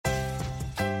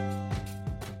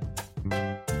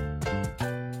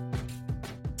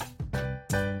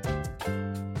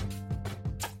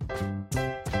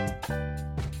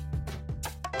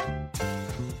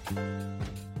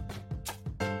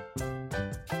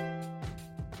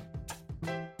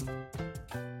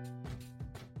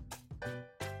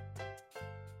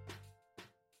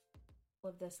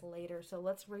this later. So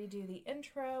let's redo the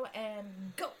intro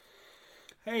and go.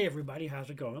 Hey everybody, how's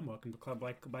it going? Welcome to Club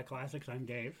by Classics. I'm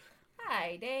Dave.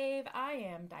 Hi, Dave. I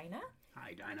am Dinah.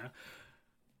 Hi, Dinah.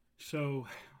 So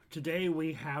today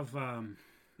we have an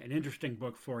interesting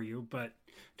book for you, but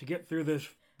to get through this,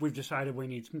 we've decided we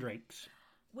need some drinks.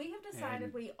 We have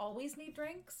decided we always need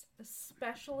drinks,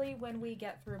 especially when we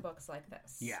get through books like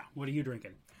this. Yeah, what are you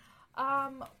drinking?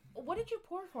 What did you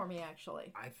pour for me,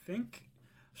 actually? I think,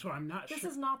 so I'm not This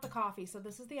sure. is not the coffee, so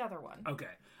this is the other one.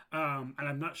 Okay, and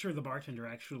I'm not sure the bartender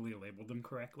actually labeled them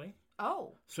correctly.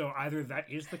 Oh. So either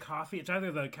that is the coffee, it's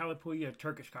either the Kalapuya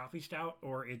Turkish Coffee Stout,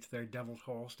 or it's their Devil's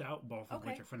Hole Stout, both of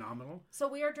which are phenomenal. So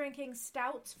we are drinking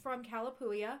stouts from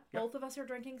Kalapuya. Both of us are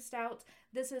drinking stouts.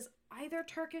 This is either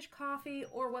Turkish coffee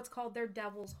or what's called their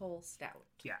Devil's Hole Stout.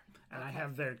 Yeah, and I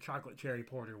have their chocolate cherry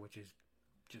porter, which is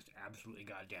just absolutely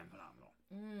goddamn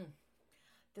phenomenal.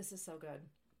 This is so good.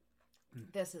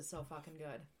 This is so fucking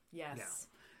good. Yes.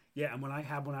 Yeah, and when I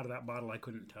had one out of that bottle, I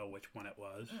couldn't tell which one it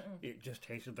was. It just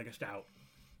tasted like a stout.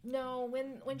 No,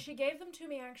 when she gave them to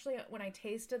me, actually, when I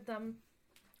tasted them,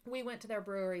 we went to their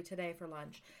brewery today for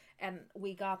lunch, and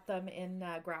we got them in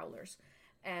growlers.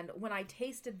 And when I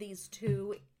tasted these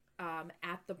two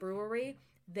at the brewery,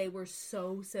 they were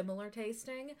so similar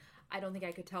tasting. I don't think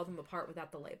I could tell them apart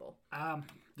without the label.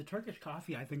 The Turkish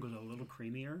coffee, I think, was a little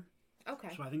creamier. Okay.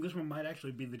 So I think this one might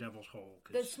actually be the Devil's Hole.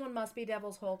 This one must be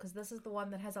Devil's Hole, because this is the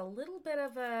one that has a little bit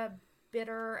of a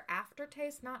bitter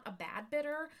aftertaste. Not a bad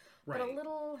bitter, but a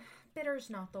little...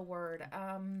 Bitter's not the word.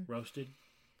 Roasted?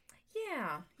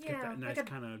 Yeah. That nice like a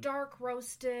kind of... dark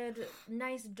roasted,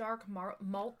 nice dark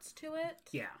malts to it.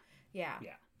 Yeah.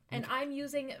 And I'm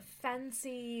using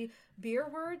fancy beer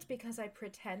words because I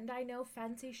pretend I know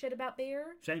fancy shit about beer.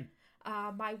 Same.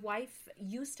 My wife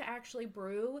used to actually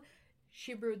brew.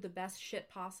 She brewed the best shit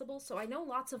possible, so I know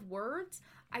lots of words.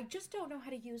 I just don't know how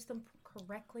to use them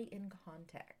correctly in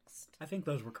context. I think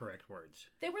those were correct words.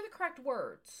 They were the correct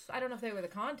words. I don't know if they were the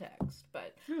context,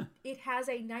 but it has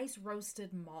a nice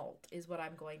roasted malt, is what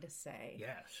I'm going to say.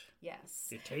 Yes.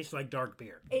 It tastes like dark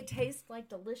beer. It tastes like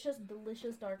delicious,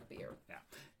 delicious dark beer. Yeah.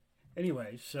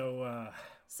 Anyway, so...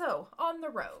 So, on the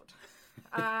road.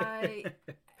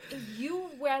 You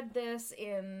read this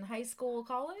in high school,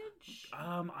 college?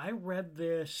 I read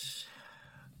this...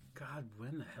 God,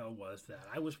 when the hell was that?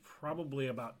 I was probably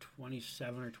about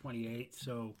 27 or 28,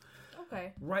 so...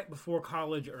 Okay. Right before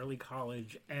college, early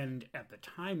college, and at the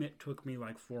time it took me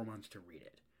like 4 months to read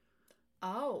it.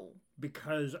 Oh.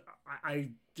 Because I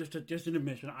just an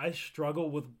admission, I struggle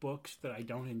with books that I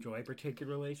don't enjoy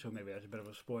particularly, so maybe that's a bit of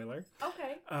a spoiler.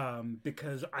 Okay.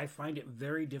 Because I find it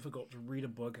very difficult to read a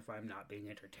book if I'm not being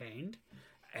entertained.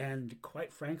 And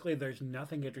quite frankly, there's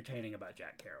nothing entertaining about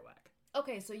Jack Kerouac.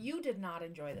 Okay, so you did not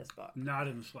enjoy this book. Not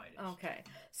in the slightest. Okay.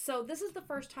 So this is the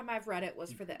first time I've read it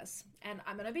was for this. And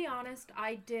I'm going to be honest,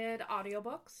 I did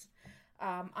audiobooks.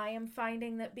 I am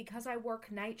finding that because I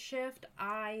work night shift,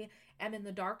 I am in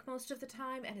the dark most of the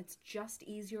time, and it's just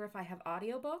easier if I have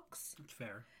audiobooks. That's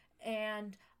fair.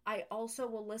 And I also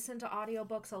will listen to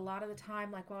audiobooks a lot of the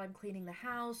time, like while I'm cleaning the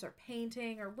house or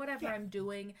painting or whatever I'm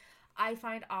doing. I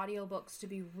find audiobooks to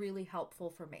be really helpful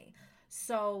for me.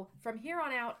 So from here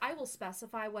on out, I will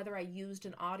specify whether I used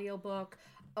an audiobook,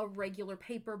 a regular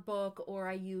paper book, or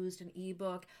I used an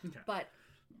ebook. Okay. But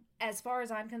as far as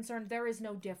I'm concerned, there is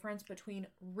no difference between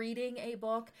reading a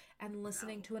book and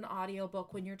listening to an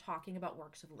audiobook when you're talking about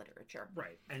works of literature.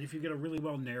 Right. And if you get a really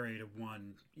well narrated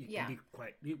one, you can be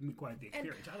quite the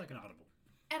experience. I like an audible.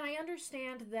 And I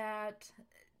understand that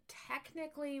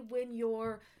technically when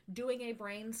you're doing a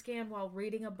brain scan while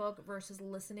reading a book versus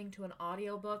listening to an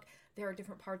audiobook, there are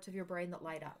different parts of your brain that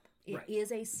light up. It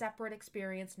is a separate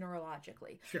experience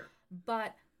neurologically. Sure.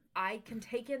 But I can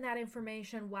take in that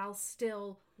information while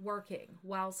still working,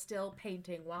 while still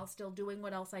painting, while still doing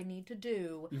what else I need to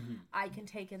do. Mm-hmm. I can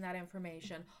take in that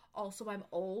information. Also, I'm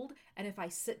old, and if I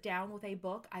sit down with a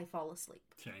book, I fall asleep.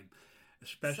 Same.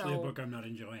 Especially a book I'm not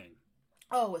enjoying.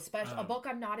 Oh, especially a book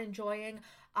I'm not enjoying.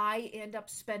 I end up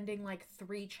spending like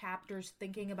 3 chapters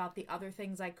thinking about the other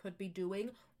things I could be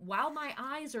doing while my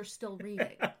eyes are still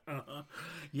reading.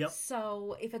 Yep.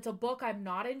 So if it's a book I'm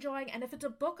not enjoying, and if it's a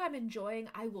book I'm enjoying,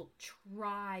 I will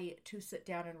try to sit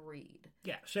down and read.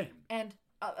 Yeah, same. And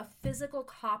a physical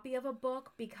copy of a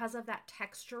book, because of that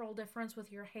textural difference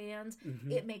with your hands,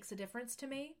 it makes a difference to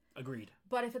me. Agreed.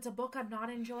 But if it's a book I'm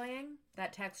not enjoying,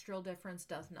 that textural difference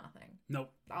does nothing.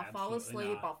 Nope. I'll fall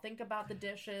asleep. I'll think about the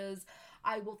dishes.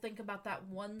 I will think about that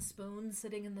one spoon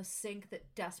sitting in the sink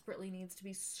that desperately needs to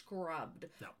be scrubbed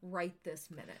right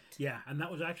this minute. Yeah, and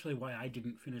that was actually why I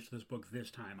didn't finish this book this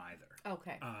time either.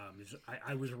 Okay.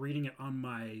 I was reading it on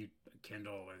my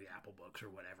Kindle or the Apple Books or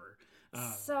whatever.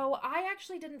 So I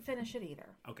actually didn't finish it either.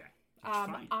 Okay.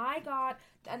 That's fine. I got,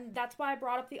 and that's why I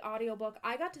brought up the audiobook.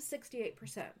 I got to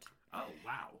 68%. Oh,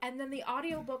 wow. And then the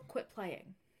audiobook quit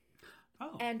playing.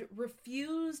 Oh. And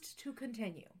refused to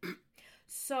continue.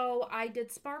 So I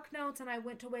did Spark Notes and I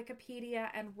went to Wikipedia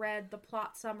and read the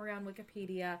plot summary on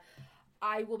Wikipedia.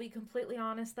 I will be completely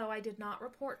honest, though, I did not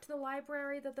report to the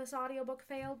library that this audiobook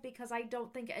failed because I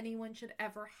don't think anyone should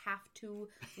ever have to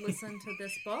listen to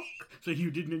this book. So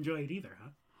you didn't enjoy it either,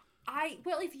 huh?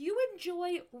 Well, if you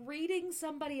enjoy reading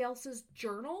somebody else's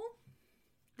journal,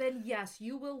 then yes,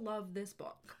 you will love this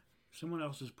book. Someone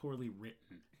else's poorly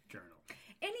written journal.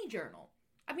 Any journal.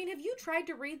 I mean, have you tried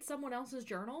to read someone else's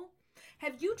journal?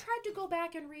 Have you tried to go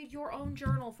back and read your own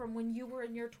journal from when you were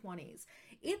in your 20s?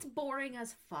 It's boring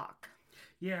as fuck.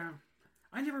 Yeah.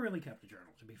 I never really kept a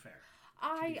journal, to be fair.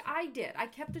 I did. I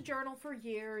kept a journal for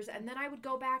years, and then I would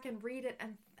go back and read it,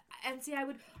 and see, I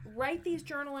would write these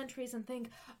journal entries and think,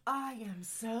 I am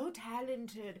so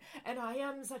talented, and I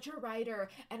am such a writer,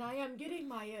 and I am getting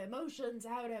my emotions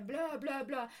out, and blah, blah,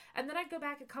 blah. And then I'd go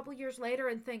back a couple years later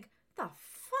and think, the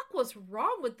fuck was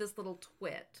wrong with this little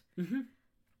twit? Mm-hmm.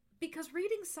 Because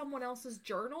reading someone else's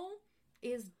journal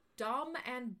is dumb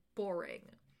and boring.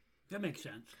 That makes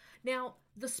sense. Now,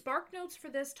 the Spark Notes for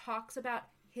this talks about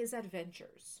his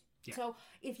adventures. Yeah. So,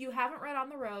 if you haven't read On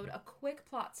the Road, a quick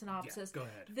plot synopsis. Yeah, go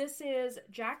ahead. This is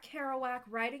Jack Kerouac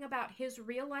writing about his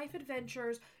real-life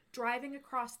adventures driving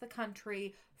across the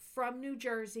country from New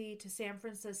Jersey to San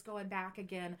Francisco and back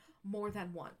again more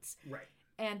than once. Right.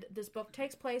 And this book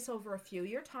takes place over a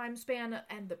few-year time span,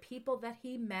 and the people that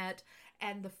he met,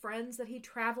 and the friends that he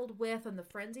traveled with, and the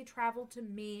friends he traveled to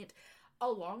meet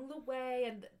along the way,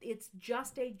 and it's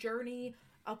just a journey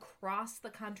across the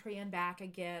country and back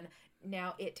again.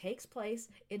 Now, it takes place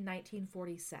in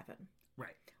 1947.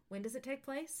 Right. When does it take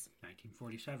place?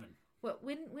 1947.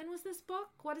 When was this book?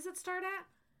 What does it start at?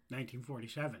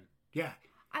 1947. Yeah.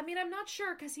 I mean, I'm not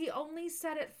sure because he only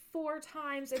said it 4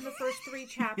 times in the first 3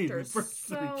 chapters. The first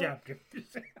 3 chapters.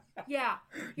 Yeah.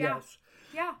 Yes.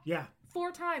 Yeah. Yeah.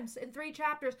 4 times in 3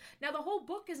 chapters. Now, the whole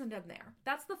book isn't in there.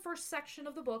 That's the first section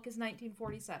of the book is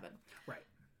 1947. Right.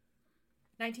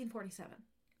 1947.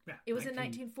 Yeah. It was in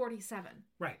 1947.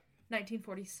 Right.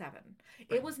 1947. Right.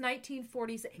 It was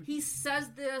 1947. He says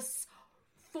this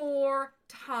 4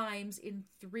 times in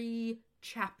 3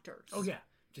 chapters. Oh, yeah.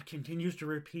 Just continues to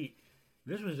repeat.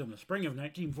 This was in the spring of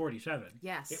 1947.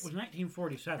 Yes. It was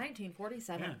 1947.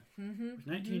 1947. Yeah. Mm-hmm. It was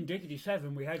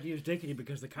 1967. We had to use dickety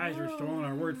because the Kaiser had stolen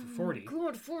our word for 40.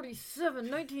 God, 47,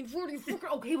 1944.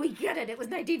 Okay, we get it. It was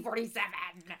 1947.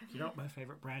 You know what my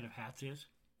favorite brand of hats is?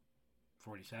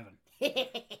 47.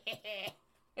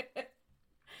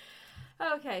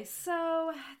 Okay,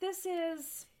 so this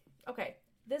is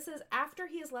after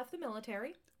he has left the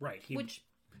military. Right.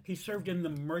 He served in the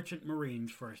Merchant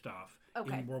Marines first off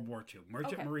in World War II.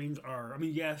 Merchant Marines are,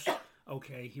 yes,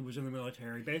 he was in the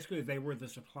military. Basically, they were the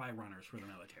supply runners for the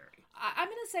military. I'm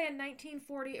going to say in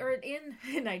 1940, or in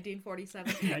 1947.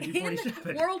 1947.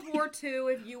 In World War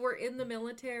II, if you were in the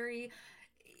military,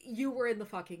 you were in the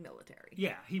fucking military.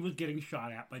 Yeah, he was getting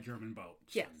shot at by German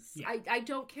boats. Yes. Yeah. I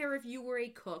don't care if you were a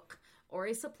cook or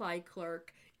a supply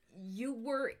clerk. You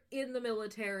were in the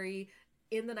military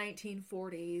in the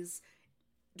 1940s.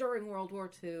 During World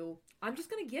War II, I'm just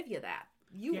going to give you that.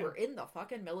 You were in the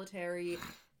fucking military.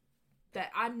 That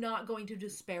I'm not going to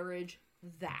disparage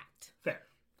that. Fair.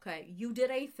 Okay, you did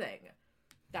a thing.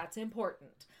 That's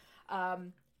important.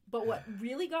 But what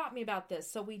really got me about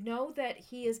this, so we know that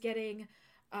he is getting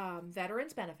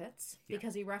veterans benefits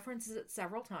because he references it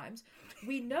several times.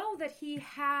 We know that he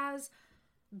has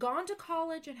gone to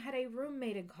college and had a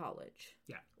roommate in college.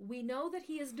 Yeah. We know that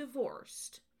he is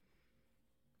divorced.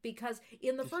 Because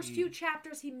in the first few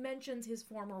chapters, he mentions his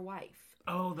former wife.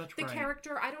 Oh, that's right. The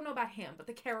character, I don't know about him, but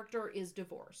the character is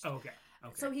divorced. Okay.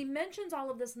 So he mentions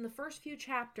all of this in the first few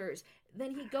chapters.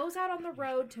 Then he goes out on the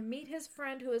road to meet his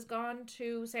friend who has gone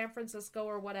to San Francisco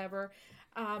or whatever.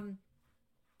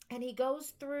 And he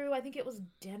goes through, I think it was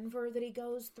Denver that he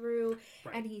goes through.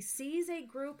 Right. And he sees a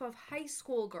group of high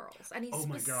school girls. And he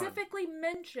specifically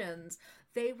mentions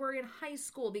they were in high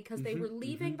school because they were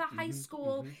leaving the high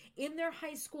school in their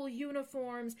high school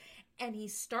uniforms. And he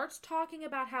starts talking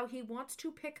about how he wants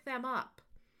to pick them up.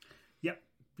 Yep.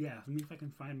 Yeah. Let me see if I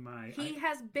can find my... He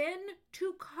has been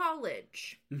to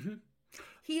college. Mm-hmm.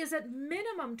 He is at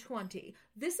minimum 20.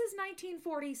 This is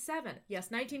 1947.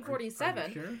 Yes, 1947. Are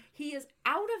you sure? He is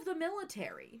out of the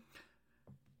military.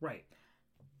 Right.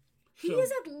 He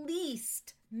is at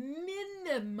least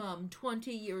minimum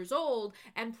 20 years old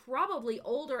and probably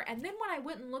older. And then when I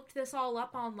went and looked this all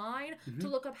up online to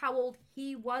look up how old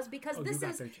he was, because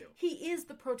he is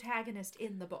the protagonist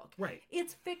in the book. Right.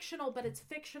 It's fictional, but it's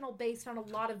fictional based on a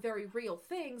lot of very real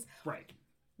things. Right.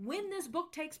 When this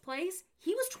book takes place,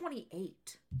 he was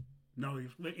 28. No, in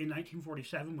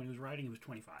 1947 when he was writing, he was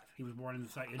 25. He was born in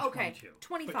 22. Okay,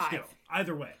 25. But still,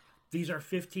 either way, these are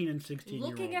 15 and 16-year-old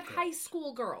Looking at girls. high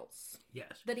school girls.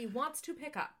 Yes. That he wants to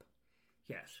pick up.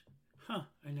 Yes. Huh.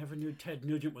 I never knew Ted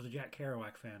Nugent was a Jack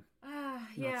Kerouac fan.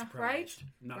 Yeah, right?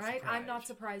 Not right? surprised. I'm not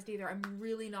surprised either. I'm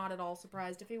really not at all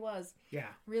surprised if he was. Yeah.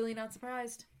 Really not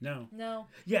surprised. No. No.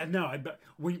 Yeah, no.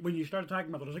 When you started talking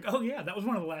about it, I was like, oh yeah, that was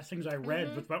one of the last things I read.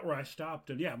 That's about where I stopped.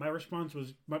 And yeah, my response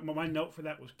was, my note for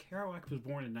that was, Kerouac was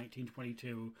born in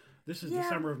 1922. This is the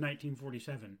summer of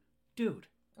 1947. Dude.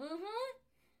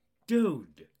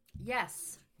 Dude.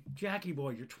 Yes. Jackie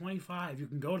boy, you're 25. You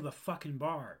can go to the fucking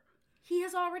bar. He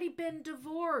has already been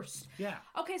divorced. Yeah.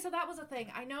 Okay, so that was a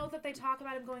thing. I know that they talk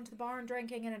about him going to the bar and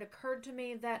drinking, and it occurred to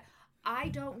me that I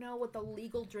don't know what the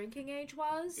legal drinking age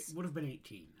was. It would have been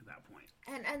 18 at that point.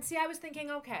 And see, I was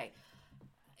thinking, okay,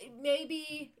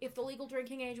 maybe if the legal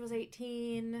drinking age was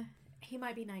 18, he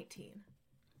might be 19.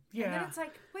 Yeah. And then it's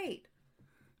like, wait.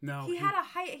 No. He had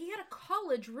a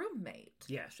college roommate.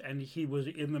 Yes, and he was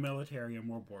in the military in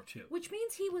World War II. Which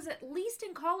means he was at least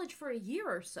in college for a year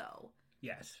or so.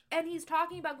 Yes. And he's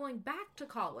talking about going back to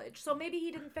college. So maybe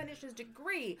he didn't finish his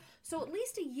degree. So at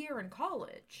least a year in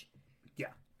college.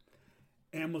 Yeah.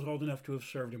 And was old enough to have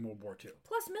served in World War II.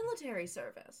 Plus military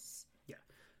service. Yeah.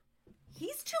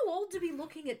 He's too old to be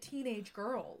looking at teenage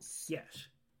girls. Yes.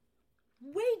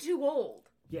 Way too old.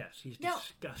 Yes, he's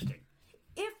disgusting.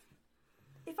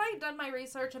 If I had done my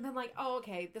research and been like, oh,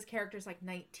 okay, this character's like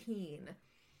 19.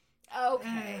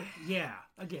 Okay. Yeah.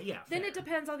 Okay, yeah. Then fair. it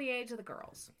depends on the age of the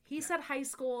girls. He said high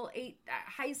school.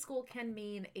 High school can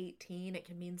mean 18. It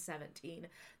can mean 17.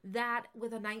 That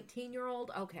with a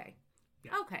 19-year-old, okay.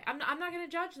 Yeah. Okay, I'm not going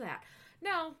to judge that.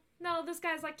 No, this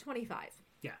guy's like 25.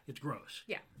 Yeah, it's gross.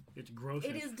 Yeah. It's gross.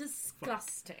 It is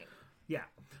disgusting. Fuck. Yeah.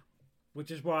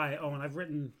 Which is why, and I've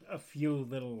written a few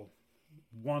little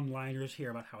one-liners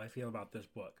here about how I feel about this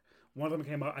book. One of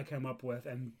them I came up with,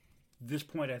 and this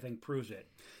point I think proves it.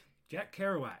 Jack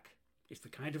Kerouac is the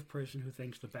kind of person who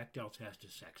thinks the Bechdel test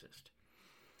is sexist.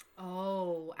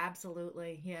 Oh,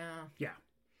 absolutely. Yeah.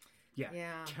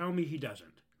 Yeah. Tell me he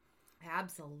doesn't.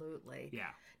 Absolutely.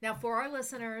 Yeah. Now, for our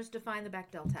listeners, define the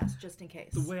Bechdel test, just in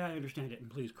case. The way I understand it, and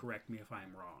please correct me if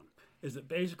I'm wrong, is that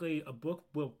basically a book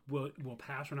will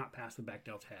pass or not pass the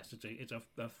Bechdel test. It's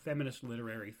a feminist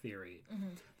literary theory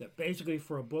that basically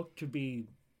for a book to be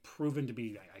proven to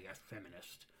be, I guess,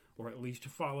 feminist, or at least to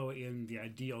follow in the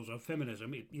ideals of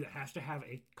feminism, it has to have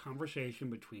a conversation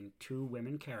between two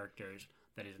women characters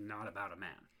that is not about a man.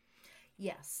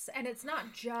 Yes, and it's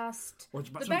not just... Or it's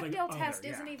about the Bechdel test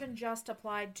isn't even just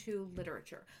applied to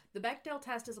literature. The Bechdel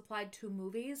test is applied to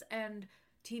movies and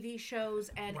TV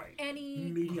shows and any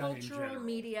media cultural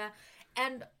media.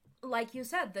 And like you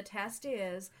said, the test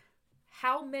is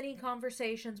how many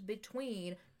conversations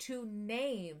between two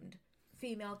named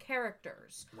female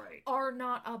characters are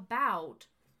not about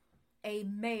a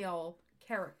male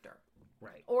character.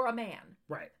 Right. Or a man.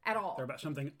 Right. At all. They're about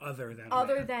something other than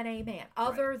a man.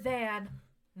 Other than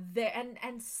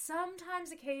and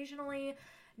sometimes occasionally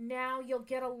now you'll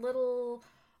get a little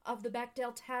of the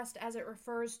Bechdel test as it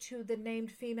refers to the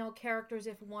named female characters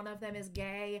if one of them is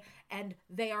gay and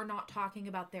they are not talking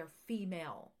about their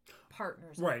female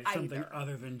partners. Right, something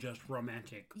other than just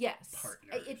romantic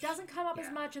partners. It doesn't come up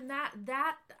as much, and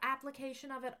that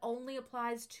application of it only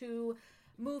applies to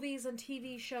movies and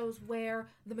TV shows where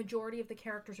the majority of the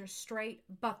characters are straight,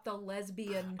 but the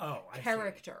lesbian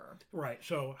character. Right.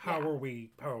 So how are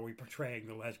we portraying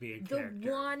the lesbian character?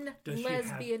 The one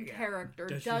lesbian character.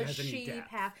 Does she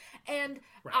have? And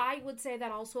I would say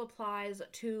that also applies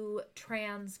to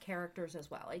trans characters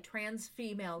as well. A trans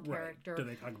female character. Do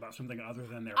they talk about something other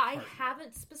than their partner? I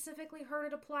haven't specifically heard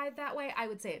it applied that way. I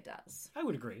would say it does. I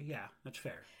would agree. Yeah, that's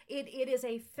fair. It is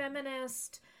a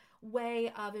feminist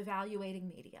way of evaluating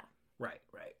media. Right.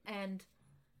 And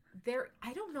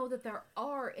I don't know that there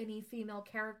are any female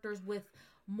characters with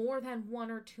more than one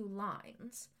or two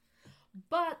lines.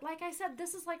 But like I said,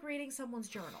 this is like reading someone's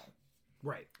journal.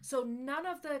 Right. So none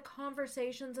of the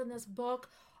conversations in this book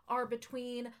are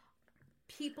between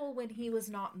people when he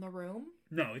was not in the room.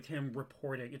 No, it's him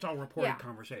reporting. It's all reported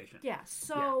conversation. Yeah.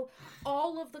 So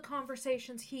all of the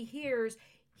conversations he hears,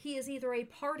 he is either a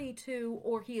party to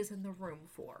or he is in the room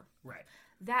for. Right.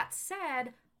 That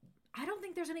said, I don't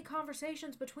think there's any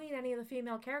conversations between any of the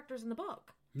female characters in the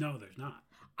book. No, there's not.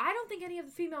 I don't think any of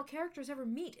the female characters ever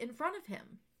meet in front of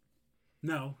him.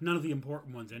 No, none of the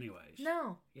important ones anyways.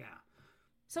 No. Yeah.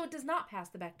 So it does not pass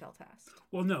the Bechdel test.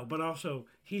 Well, no, but also,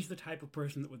 he's the type of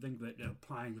person that would think that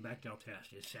applying the Bechdel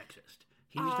test is sexist.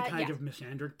 He's the kind of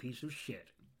misandric piece of shit.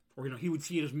 Or, he would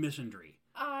see it as misandry.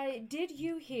 Did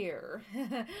you hear,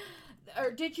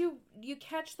 or did you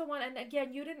catch the one, and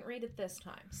again, you didn't read it this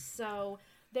time, so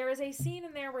there is a scene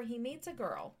in there where he meets a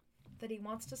girl that he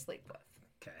wants to sleep with.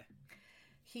 Okay.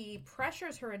 He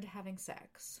pressures her into having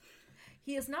sex.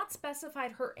 He has not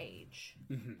specified her age,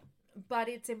 but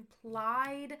it's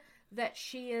implied that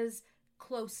she is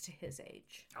close to his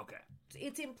age. Okay.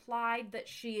 It's implied that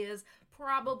she is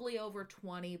probably over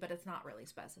 20, but it's not really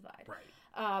specified.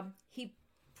 Right. He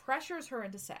pressures her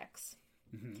into sex,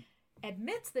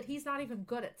 admits that he's not even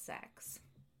good at sex,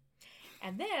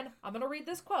 and then, I'm going to read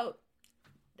this quote,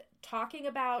 talking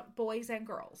about boys and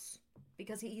girls,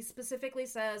 because he specifically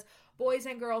says boys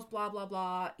and girls, blah, blah,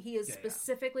 blah. He is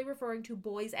specifically referring to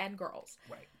boys and girls.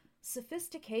 Right.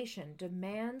 Sophistication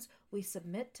demands we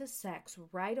submit to sex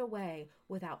right away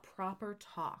without proper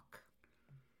talk.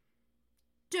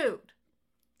 Dude.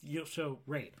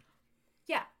 Rape.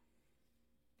 Yeah.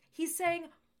 He's saying,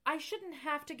 I shouldn't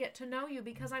have to get to know you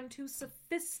because I'm too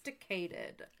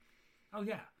sophisticated. Oh,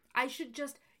 yeah.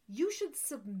 You should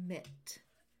submit.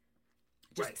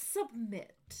 Just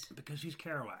submit. Because he's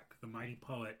Kerouac, the mighty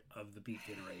poet of the Beat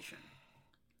generation.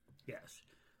 Yes.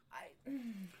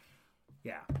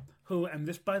 Yeah. And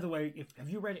this, by the way, have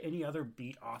you read any other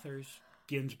Beat authors?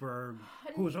 Ginsberg,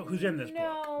 who's in this book?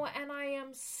 No, and I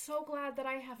am so glad that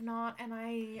I have not, and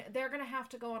they're going to have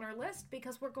to go on our list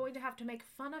because we're going to have to make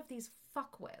fun of these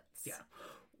fuckwits. Yeah.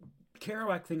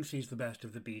 Kerouac thinks he's the best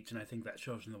of the Beats, and I think that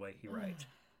shows in the way he writes.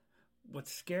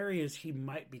 What's scary is he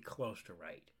might be close to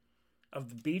right. Of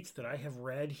the Beats that I have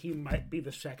read, he might be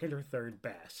the second or third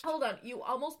best. Hold on, you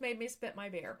almost made me spit my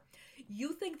beer.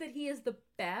 You think that he is the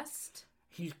best?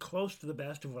 He's close to the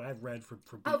best of what I've read for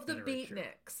Beat of the literature.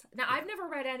 Beatniks. Now, I've never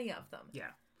read any of them.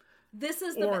 Yeah. This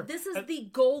is the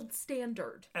gold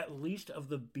standard. At least of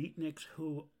the Beatniks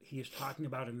who he is talking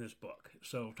about in this book.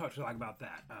 So talk about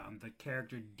that. The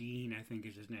character Dean, I think,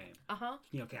 is his name.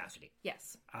 Neil Cassidy.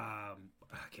 Yes. I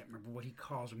can't remember what he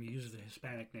calls him. He uses a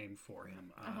Hispanic name for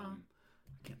him. I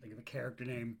can't think of the character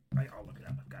name. I'll look it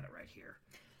up. I've got it right here.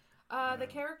 The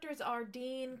characters are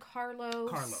Dean,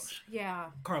 Carlos. Yeah.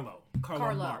 Carlo.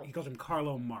 He calls him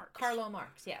Carlo Marx. Carlo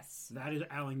Marx, yes. That is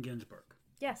Allen Ginsberg.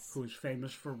 Yes. Who is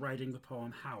famous for writing the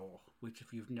poem Howl, which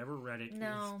if you've never read it,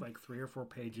 is like 3 or 4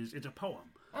 pages. It's a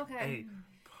poem. Okay.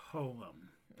 A poem.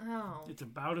 Oh. It's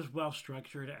about as well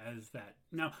structured as that.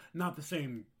 Now, not the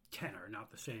same tenor, not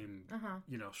the same,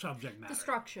 subject matter. The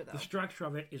structure, though. The structure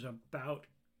of it is about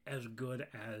as good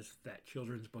as that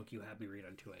children's book you had me read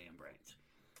on 2 AM Brains.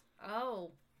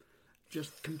 Oh.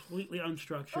 Just completely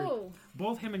unstructured. Oh.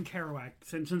 Both him and Kerouac,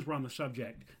 since we're on the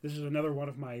subject, this is another one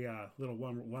of my little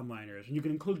one-liners, and you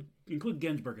can include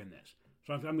Ginsberg in this.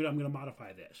 So I'm going to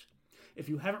modify this. If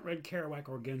you haven't read Kerouac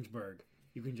or Ginsberg,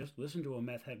 you can just listen to a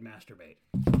meth head masturbate.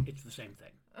 It's the same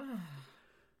thing.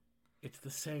 It's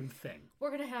the same thing. We're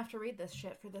going to have to read this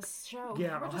shit for this show.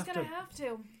 Yeah, we're just going to have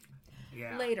to.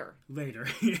 Yeah. Later.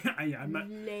 I'm not,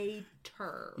 Later.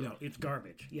 It's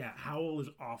garbage. Yeah, Howl is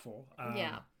awful.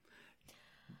 Yeah.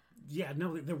 Yeah, no,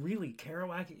 really,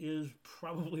 Kerouac is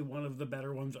probably one of the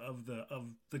better ones of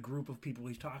the group of people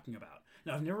he's talking about.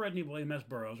 Now, I've never read any William S.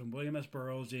 Burroughs, and William S.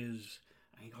 Burroughs is,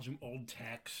 he calls him Old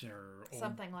Tex or Old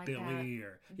something like Billy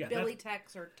that. Or Billy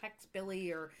Tex or Tex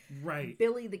Billy or right.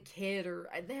 Billy the Kid, or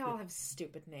they all have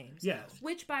stupid names. Yes.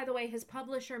 Which, by the way, his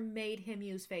publisher made him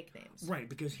use fake names. Right,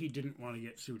 because he didn't want to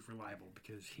get sued for libel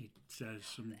because he says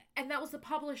some... And that was the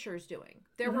publisher's doing.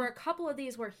 There were a couple of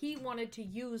these where he wanted to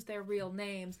use their real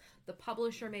names. The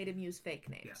publisher made him use fake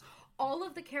names. Yeah. All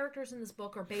of the characters in this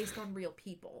book are based on real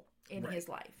people in his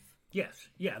life. Yes.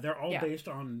 Yeah, they're all based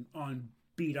on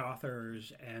Beat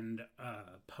authors and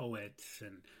poets.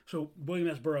 And so William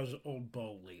S. Burroughs is Old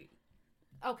Bo Lee.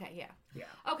 Okay, yeah. Yeah.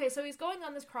 Okay, so he's going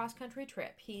on this cross-country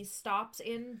trip. He stops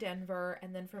in Denver,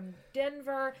 and then from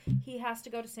Denver, he has to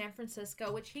go to San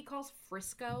Francisco, which he calls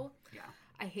Frisco. Yeah.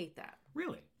 I hate that.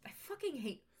 Really? I fucking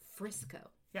hate Frisco.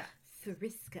 Yeah.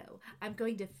 Frisco. I'm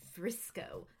going to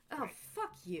Frisco. Oh, right.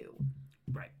 Fuck you.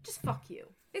 Right. Just fuck you.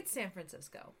 It's San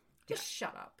Francisco. Just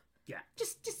shut up. Yeah.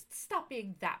 Just stop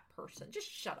being that person.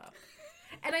 Just shut up.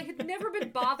 And I had never been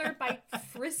bothered by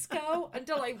Frisco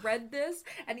until I read this,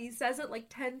 and he says it like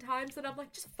 10 times, and I'm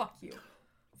like, just fuck you.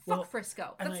 Fuck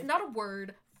Frisco. That's not a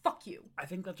word. Fuck you. I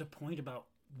think that's a point about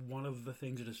one of the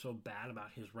things that is so bad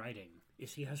about his writing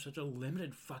is he has such a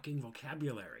limited fucking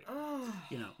vocabulary. Oh.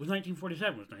 You know, it was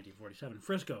 1947. It was 1947.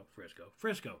 Frisco, Frisco,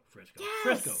 Frisco, Frisco, Yes.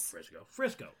 Frisco, Frisco,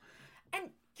 Frisco.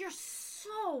 And you're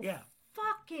so Yeah.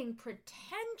 fucking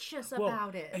pretentious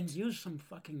about it. And use some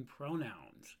fucking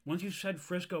pronouns. Once you said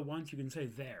Frisco once, you can say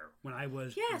there. When I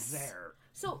was there.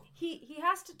 So he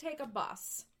has to take a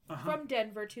bus from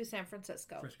Denver to San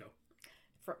Francisco. Frisco.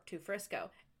 To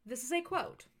Frisco. This is a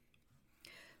quote.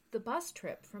 The bus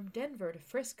trip from Denver to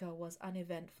Frisco was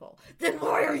uneventful. Then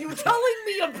why are you telling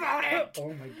me about it? Oh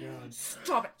my god.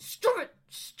 Stop it! Stop it!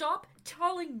 Stop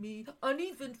telling me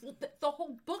uneventful. The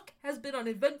whole book has been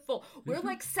uneventful. We're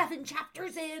like 7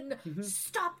 chapters in.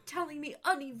 Stop telling me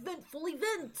uneventful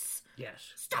events.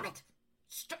 Yes. Stop it!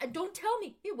 And don't tell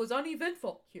me it was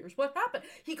uneventful. Here's what happened.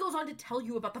 He goes on to tell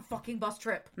you about the fucking bus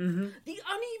trip. The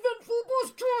uneventful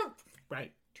bus trip!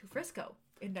 Right. To Frisco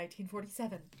in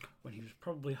 1947. When he was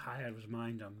probably high out of his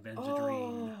mind on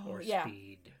Benzedrine or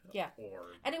speed. Yeah.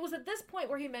 And it was at this point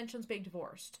where he mentions being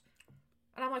divorced.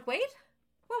 And I'm like, wait?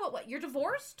 What? You're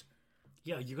divorced?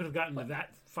 Yeah, you could have gotten to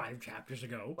that 5 chapters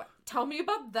ago. What? Tell me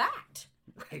about that.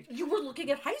 Right. You were looking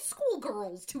at high school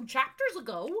girls 2 chapters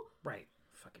ago. Right.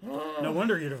 Fucking. No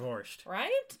wonder you're divorced.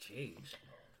 Right? Jeez.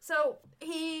 So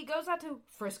he goes out to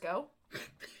Frisco.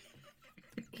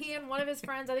 He and one of his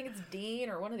friends, I think it's Dean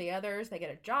or one of the others, they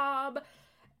get a job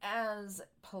as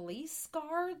police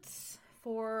guards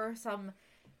for some,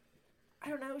 I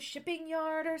don't know, shipping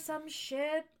yard or some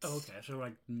shit. Okay, so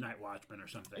like night watchman or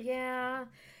something. Yeah.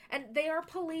 And they are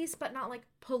police, but not like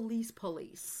police.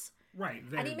 Right.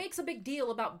 And he makes a big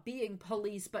deal about being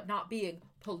police, but not being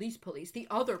police. The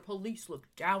other police look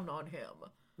down on him.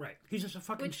 Right. He's just a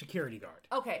fucking security guard.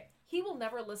 Okay, he will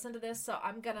never listen to this, so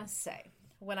I'm gonna say,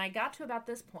 when I got to about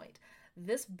this point,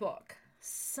 this book,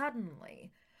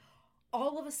 suddenly,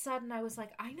 all of a sudden, I was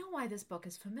like, I know why this book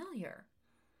is familiar.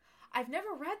 I've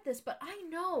never read this, but I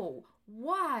know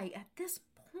why, at this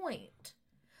point,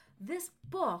 this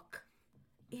book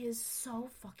is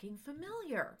so fucking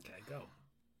familiar. Okay, go.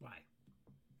 Why?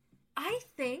 I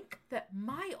think that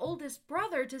my oldest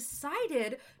brother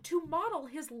decided to model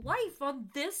his life on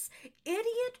this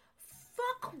idiot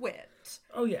fuckwit.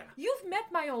 Oh, yeah. You've met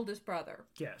my oldest brother.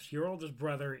 Yes, your oldest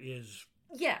brother is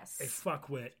Yes. a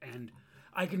fuckwit, and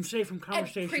I can say from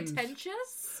conversations... And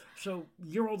pretentious? So,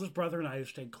 your oldest brother and I have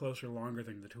stayed closer longer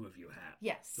than the two of you have.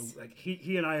 Yes. So, like,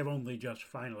 he and I have only just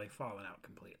finally fallen out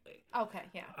completely. Okay,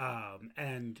 yeah.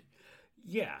 And,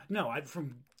 yeah, no,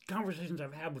 from conversations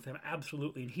I've had with him,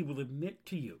 absolutely, and he will admit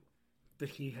to you that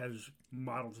he has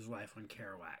modeled his life on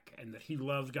Kerouac, and that he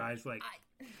loves guys like...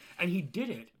 And he did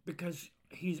it because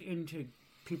he's into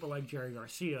people like Jerry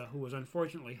Garcia, who was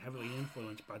unfortunately heavily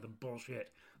influenced by the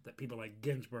bullshit that people like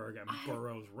Ginsberg and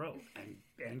Burroughs wrote,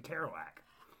 and Kerouac.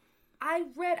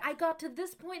 I got to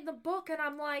this point in the book, and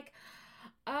I'm like,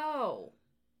 oh...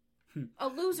 A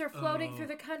loser floating through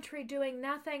the country doing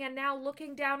nothing and now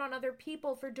looking down on other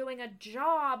people for doing a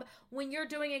job when you're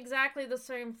doing exactly the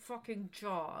same fucking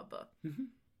job. Mm-hmm.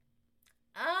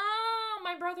 Oh,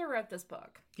 my brother wrote this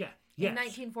book. Yeah. Yes. In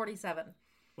 1947.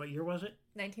 What year was it?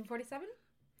 1947?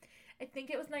 I think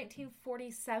it was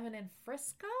 1947 in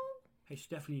Frisco? Hey,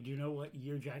 Stephanie, do you know what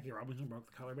year Jackie Robinson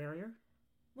broke the color barrier?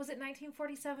 Was it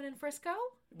 1947 in Frisco?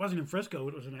 It wasn't in Frisco.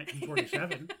 It was in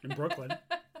 1947 in Brooklyn.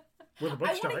 Where the book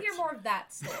I starts. want to hear more of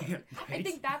that story. Yeah, right? I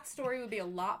think that story would be a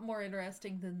lot more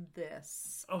interesting than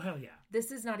this. Oh, hell yeah.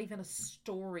 This is not even a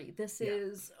story. This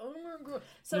is... Oh, my God.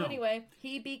 So anyway,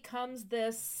 he becomes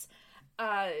this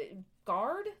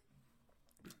guard.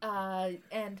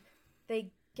 And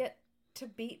they get to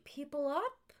beat people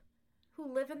up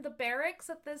who live in the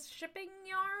barracks at this shipping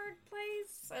yard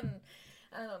place. And...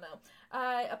 I don't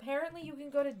know. Apparently you can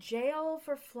go to jail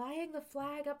for flying the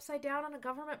flag upside down on a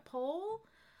government pole.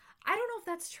 I don't know if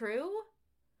that's true.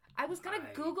 I was going to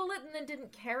Google it and then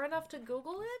didn't care enough to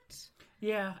Google it.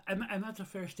 Yeah, and that's a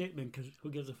fair statement, because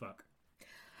who gives a fuck?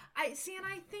 I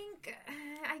think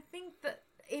that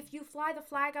if you fly the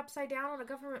flag upside down on a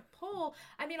government pole,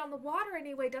 I mean, on the water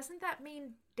anyway, doesn't that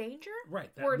mean danger?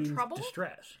 Right, that or means trouble?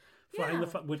 distress. Yeah. Flying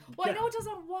I know it does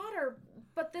on water,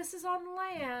 but this is on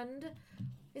land.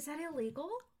 Is that illegal?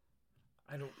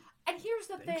 I don't. And here's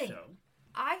the thing. So.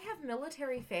 I have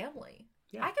military family.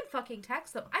 Yeah. I can fucking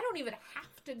text them. I don't even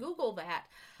have to Google that.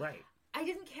 Right. I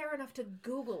didn't care enough to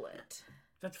Google it.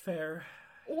 That's fair.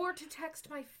 Or to text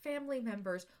my family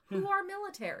members who are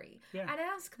military and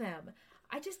ask them.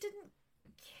 I just didn't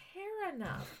care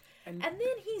enough. And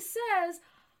then he says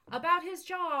about his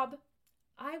job,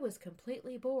 I was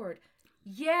completely bored.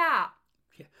 Yeah.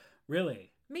 Yeah.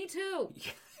 Really? Me too.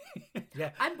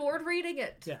 Yeah. I'm bored reading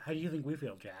it. Yeah. How do you think we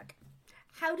feel, Jack?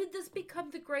 How did this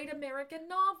become the great American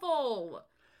novel?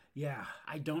 Yeah,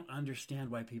 I don't understand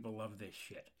why people love this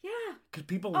shit. Yeah. Because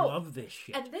people love this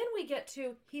shit. And then we get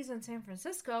to, he's in San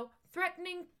Francisco,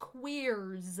 threatening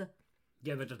queers.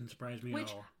 Yeah, that doesn't surprise me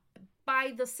at all.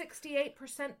 By the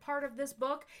 68% part of this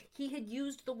book, he had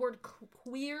used the word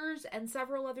queers and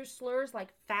several other slurs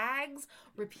like fags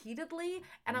repeatedly,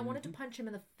 and I wanted to punch him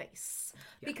in the face.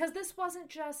 Yeah. Because this wasn't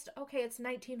just, okay, it's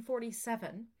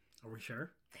 1947. Are we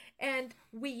sure? And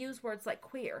we use words like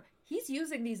queer. He's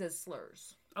using these as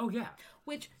slurs. Oh, yeah.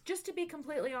 Which, just to be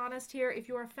completely honest here, if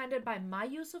you're offended by my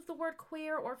use of the word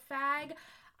queer or fag,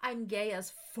 I'm gay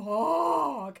as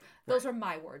fuck. Those are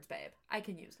my words, babe. I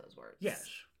can use those words. Yes.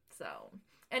 So,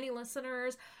 any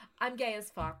listeners, I'm gay as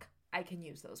fuck. I can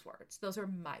use those words. Those are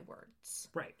my words.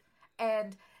 Right.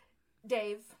 And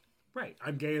Dave. Right.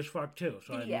 I'm gay as fuck, too.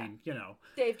 So, I mean, you know.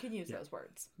 Dave can use those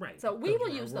words. Right. So, we will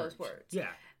use those words. Yeah.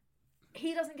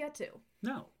 He doesn't get to.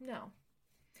 No.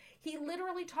 He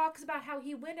literally talks about how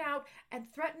he went out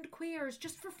and threatened queers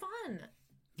just for fun.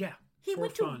 Yeah. He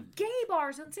went to gay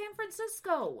bars in San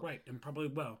Francisco. Right, and probably,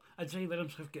 well, I'd say he let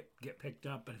himself get picked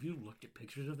up, but have you looked at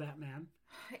pictures of that man?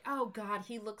 Oh, God,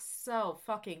 he looks so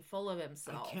fucking full of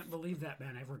himself. I can't believe that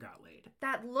man ever got laid.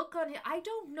 That look on him, I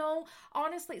don't know,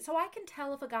 honestly. So I can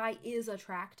tell if a guy is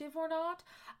attractive or not.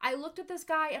 I looked at this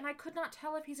guy, and I could not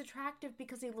tell if he's attractive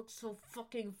because he looks so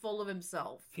fucking full of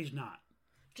himself. He's not.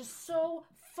 Just so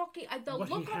fucking... the what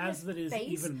look he has on that his is face,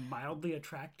 even mildly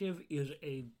attractive is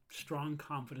a strong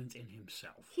confidence in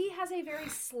himself. He has a very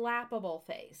slappable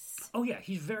face. Oh, yeah.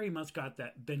 He's very much got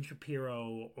that Ben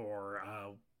Shapiro or...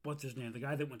 what's his name? The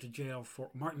guy that went to jail for...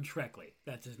 Martin Shkreli.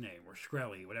 That's his name. Or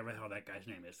Shkreli, whatever the hell that guy's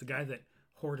name is. The guy that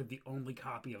hoarded the only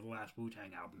copy of the last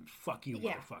Wu-Tang album. Fuck you,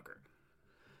 motherfucker.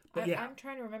 But I'm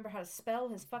trying to remember how to spell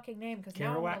his fucking name because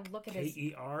now I'm going to look at his...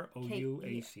 Kerouac.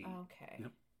 Okay.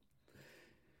 Yep.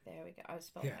 There we go. I was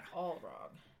spelling it all wrong.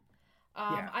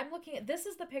 I'm looking at... This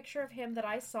is the picture of him that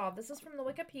I saw. This is from the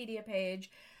Wikipedia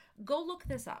page. Go look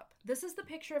this up. This is the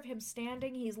picture of him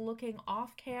standing. He's looking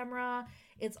off camera.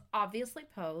 It's obviously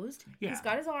posed. Yeah. He's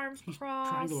got his arms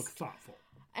crossed. Trying to look thoughtful.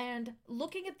 And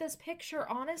looking at this picture,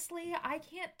 honestly, I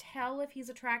can't tell if he's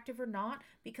attractive or not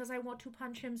because I want to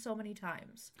punch him so many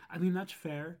times. I mean, that's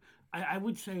fair. I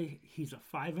would say he's a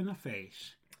 5 in the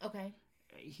face. Okay.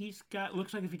 He's got...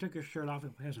 Looks like if he took his shirt off,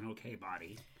 he has an okay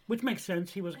body. Which makes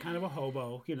sense. He was kind of a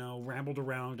hobo, you know, rambled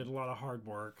around, did a lot of hard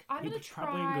work. He was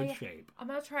probably in good shape. I'm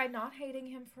going to try not hating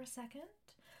him for a second.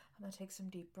 I'm going to take some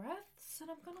deep breaths, and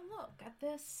I'm going to look at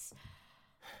this.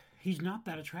 He's not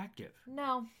that attractive.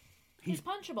 No. He's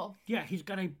punchable. Yeah, he's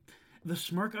got the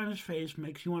smirk on his face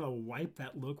makes you want to wipe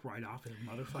that look right off his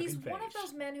motherfucking face. He's one of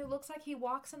those men who looks like he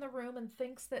walks in the room and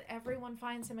thinks that everyone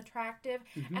finds him attractive.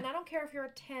 Mm-hmm. And I don't care if you're a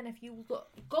 10, if you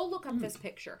go look up this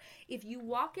picture. If you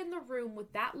walk in the room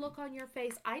with that look on your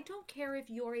face, I don't care if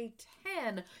you're a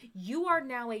 10, you are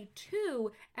now a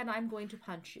 2, and I'm going to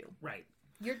punch you. Right.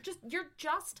 You're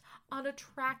just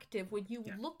unattractive when you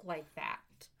look like that.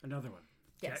 Another one.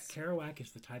 Yes. Kerouac is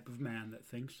the type of man that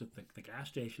thinks that the gas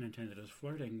station attendant is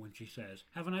flirting when she says,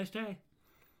 "Have a nice day."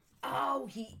 Oh,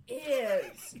 he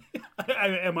is.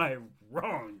 Am I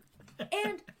wrong?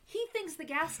 And he thinks the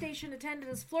gas station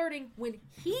attendant is flirting when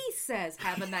he says,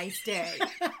 "Have a nice day."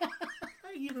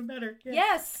 Even better. Yeah.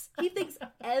 Yes. He thinks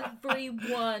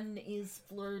everyone is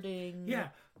flirting. Yeah.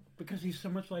 Because he's so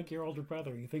much like your older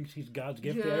brother. He thinks he's God's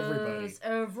gift to everybody. Yes,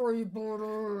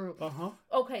 everybody. Uh-huh.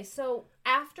 Okay, so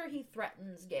after he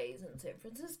threatens gays in San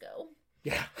Francisco...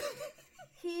 Yeah.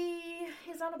 he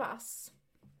is on a bus.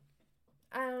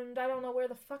 And I don't know where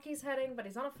the fuck he's heading, but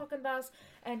he's on a fucking bus.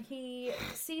 And he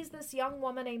sees this young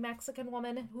woman, a Mexican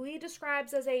woman, who he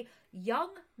describes as a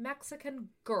young Mexican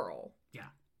girl. Yeah.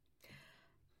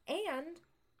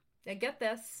 And get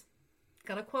this.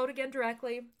 Gonna quote again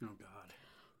directly. Oh, God.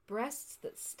 Breasts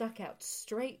that stuck out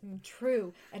straight and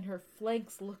true, and her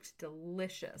flanks looked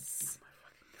delicious.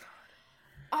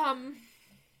 Oh my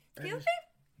fucking God.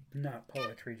 Not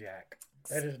poetry, Jack.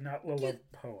 That is not a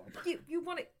poem. You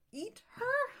want to eat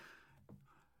her?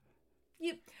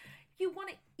 You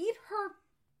want to eat her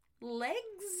legs?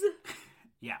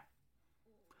 Yeah.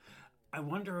 I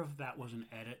wonder if that was an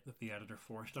edit that the editor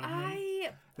forced on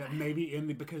him. That maybe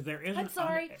because there isn't... I'm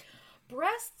sorry.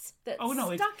 Breasts that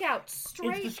stuck out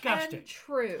straight and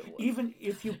true. Even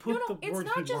if you put the words he wants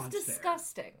there. It's not just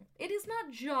disgusting. It is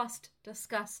not just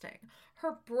disgusting.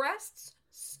 Her breasts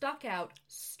stuck out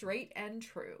straight and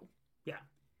true. Yeah.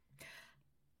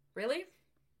 Really?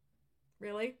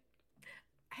 Really?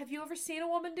 Have you ever seen a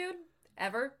woman, dude?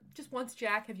 ever, just once,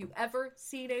 Jack, have you ever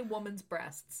seen a woman's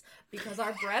breasts? Because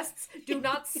our breasts do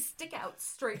not stick out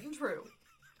straight and true.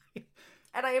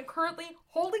 And I am currently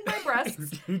holding my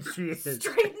breasts Indeed she is.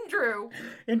 straight and true.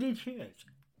 Indeed she is.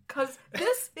 Because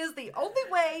this is the only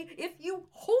way, if you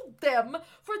hold them,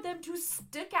 for them to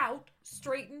stick out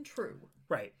straight and true.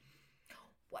 Right.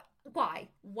 Why?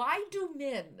 Why do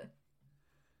men?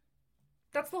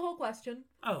 That's the whole question.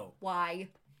 Oh. Why?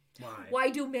 Why? Why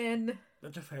do men?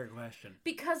 That's a fair question.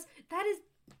 Because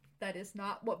that is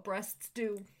not what breasts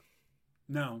do.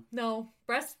 No. No,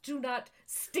 breasts do not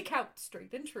stick out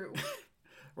straight and true.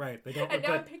 Right. They don't And look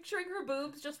now like... I'm picturing her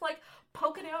boobs just like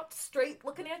poking out straight,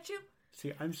 looking at you.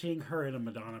 See, I'm seeing her in a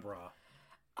Madonna bra.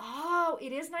 Oh,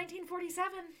 it is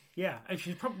 1947. Yeah, and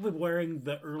she's probably wearing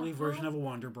the early version of a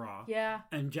Wonder bra. Yeah.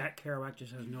 And Jack Kerouac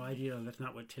just has no idea that's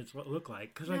not what tits look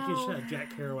like. Because like you No. said,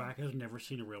 Jack Kerouac has never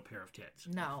seen a real pair of tits.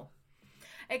 No.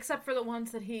 Except for the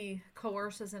ones that he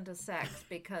coerces into sex,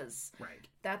 because Right.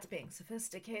 that's being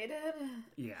sophisticated.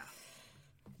 Yeah.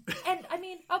 And, I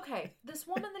mean, okay, this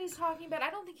woman that he's talking about,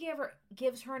 I don't think he ever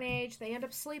gives her an age. They end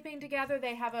up sleeping together.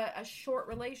 They have a short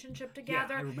relationship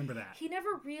together. Yeah, I remember that. He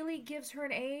never really gives her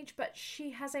an age, but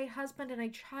she has a husband and a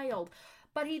child.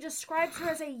 But he describes her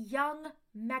as a young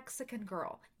Mexican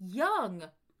girl. Young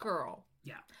girl.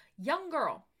 Yeah. Young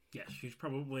girl. Yes, she's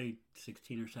probably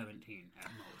 16 or 17 at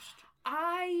most.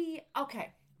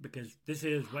 Okay. Because this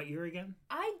is what year again?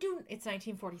 It's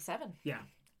 1947. Yeah.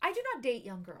 I do not date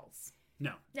young girls.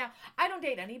 No. Now, I don't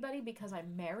date anybody because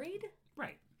I'm married.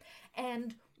 Right.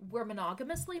 And we're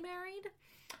monogamously married.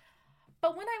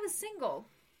 But when I was single,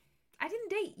 I didn't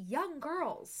date young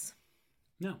girls.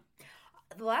 No.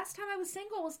 The last time I was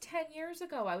single was 10 years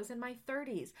ago. I was in my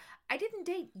 30s. I didn't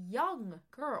date young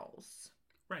girls.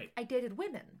 Right. I dated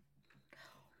women.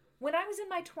 When I was in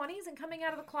my 20s and coming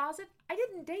out of the closet, I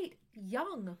didn't date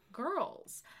young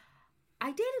girls. I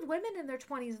dated women in their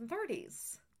 20s and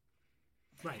 30s.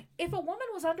 Right. If a woman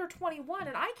was under 21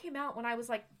 and I came out when I was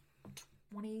like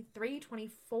 23,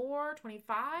 24,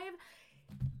 25,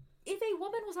 if a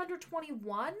woman was under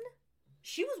 21,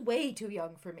 she was way too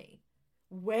young for me.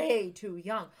 Way too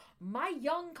young. My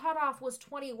young cutoff was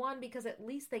 21 because at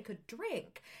least they could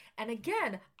drink. And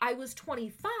again, I was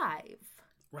 25.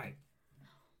 Right.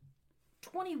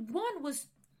 21 was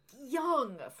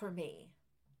young for me.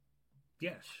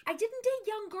 Yes. I didn't date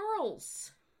young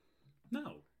girls.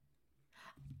 No.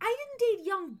 I didn't date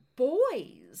young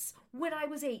boys when I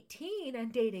was 18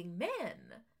 and dating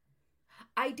men.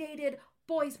 I dated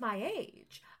boys my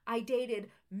age. I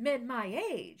dated men my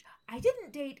age. I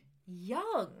didn't date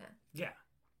young. Yeah.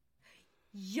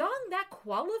 Young, that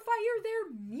qualifier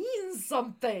there means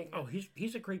something. Oh,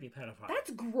 he's a creepy pedophile.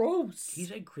 That's gross.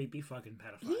 He's a creepy fucking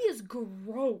pedophile. He is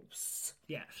gross.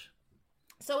 Yes.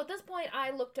 So at this point,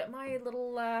 I looked at my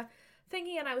little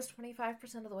thingy and I was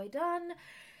 25% of the way done.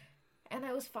 And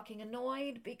I was fucking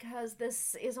annoyed because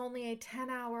this is only a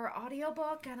 10-hour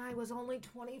audiobook and I was only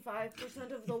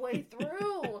 25% of the way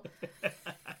through.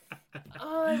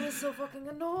 Oh, I was so fucking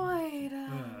annoyed.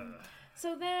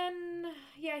 So then,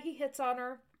 yeah, he hits on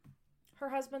her. Her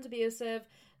husband's abusive.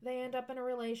 They end up in a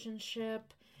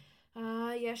relationship.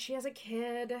 Yeah, she has a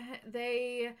kid.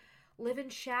 They live in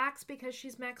shacks because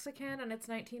she's Mexican and it's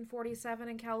 1947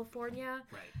 in California.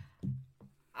 Right.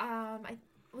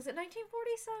 Was it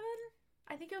 1947?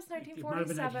 I think it was 1947. It might have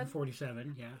been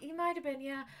 1947, yeah. It might have been,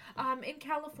 yeah. In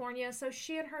California. So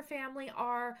she and her family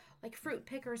are like fruit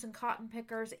pickers and cotton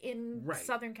pickers in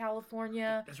Southern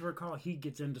California. As I recall, he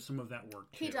gets into some of that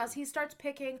work too. He does. He starts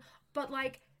picking, but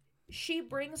like she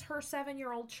brings her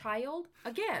 7-year-old child.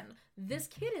 Again, this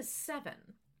kid is 7.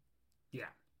 Yeah.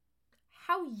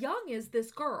 How young is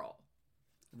this girl?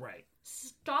 Right.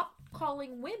 Stop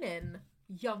calling women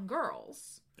young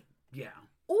girls. Yeah.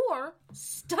 Or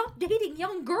stop dating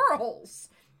young girls.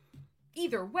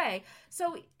 Either way.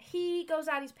 So he goes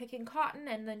out, he's picking cotton,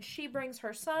 and then she brings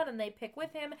her son, and they pick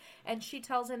with him, and she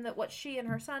tells him that what she and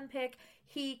her son pick,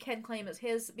 he can claim as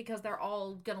his because they're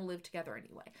all going to live together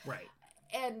anyway. Right.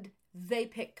 And they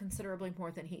pick considerably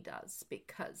more than he does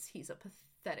because he's a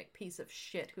pathetic piece of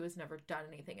shit who has never done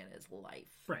anything in his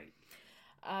life. Right.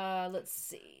 Let's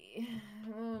see.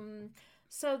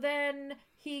 So then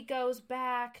he goes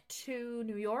back to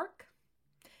New York.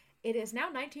 It is now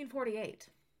 1948.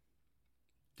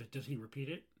 Does he repeat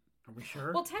it? Are we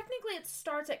sure? Well, technically it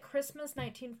starts at Christmas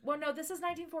Well, no, this is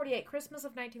 1948. Christmas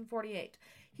of 1948.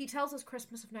 He tells us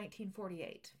Christmas of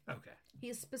 1948. Okay. He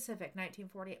is specific,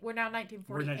 1948. We're now 1948.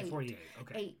 We're 1948,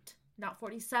 okay. 8. Not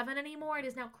 47 anymore. It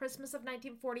is now Christmas of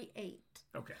 1948.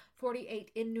 Okay.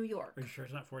 48 in New York. Are you sure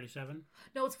it's not 47?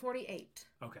 No, it's 48.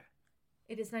 Okay.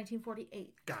 It is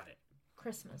 1948. Got it.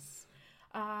 Christmas.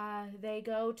 They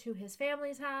go to his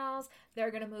family's house.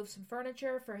 They're going to move some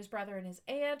furniture for his brother and his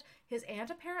aunt. His aunt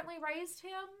apparently raised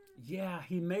him. Yeah,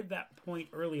 he made that point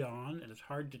early on, and it's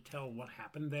hard to tell what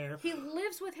happened there. He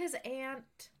lives with his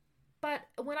aunt, but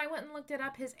when I went and looked it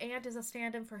up, his aunt is a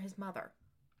stand-in for his mother.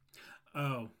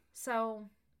 Oh. So,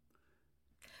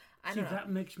 I don't know. That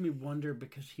makes me wonder,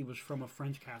 because he was from a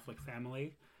French Catholic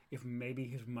family, if maybe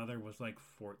his mother was like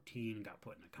 14 and got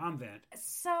put in a convent.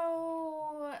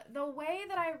 So, the way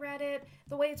that I read it,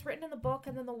 the way it's written in the book,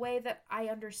 and then the way that I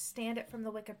understand it from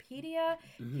the Wikipedia,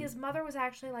 his mother was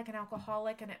actually like an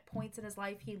alcoholic, and at points in his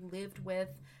life he lived with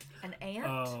an aunt.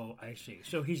 Oh, I see.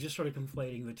 So he's just sort of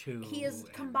conflating the two. He has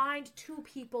combined two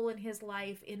people in his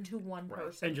life into one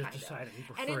person. And just decided he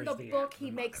prefers the aunt. And in the book,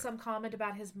 he makes mother. some comment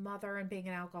about his mother and being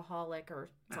an alcoholic or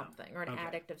something, or an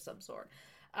addict of some sort.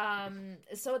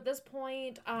 So at this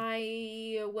point,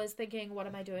 I was thinking, what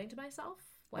am I doing to myself?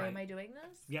 Why am I doing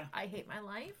this? Yeah. I hate my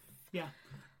life. Yeah.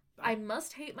 I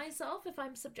must hate myself if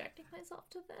I'm subjecting myself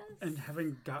to this. And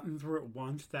having gotten through it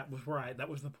once, that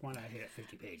was the point I hit at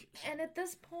 50 pages. And at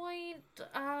this point,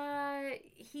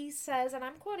 he says, and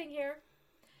I'm quoting here,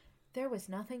 "There was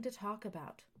nothing to talk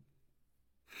about."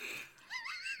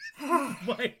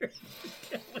 Why are you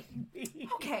killing me?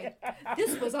 Okay,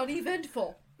 this was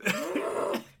uneventful.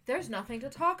 There's nothing to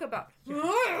talk about.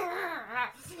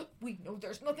 We know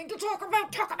there's nothing to talk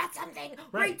about. Talk about something.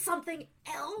 Right. Write something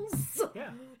else.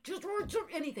 Yeah. Just write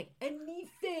anything.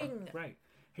 Anything. Right.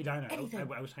 Hey, Dinah,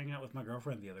 Anything. I was hanging out with my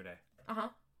girlfriend the other day. Uh-huh.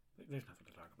 There's nothing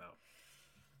to talk about.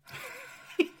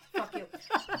 Fuck you.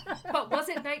 But was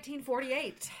it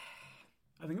 1948?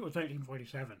 I think it was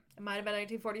 1947. It might have been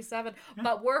 1947. Yeah.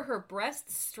 But were her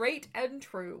breasts straight and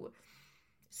true?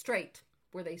 Straight.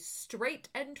 Were they straight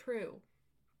and true?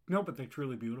 No, but they're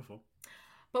truly beautiful.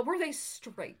 But were they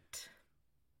straight?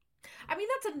 I mean,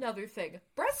 that's another thing.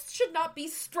 Breasts should not be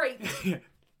straight.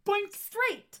 Boink!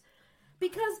 Straight.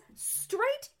 Because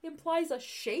straight implies a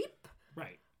shape.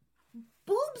 Right.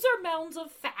 Boobs are mounds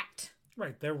of fat.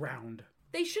 Right, they're round.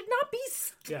 They should not be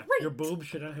straight. Yeah, your boobs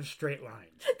should not have straight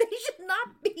lines. They should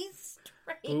not be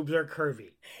straight. Boobs are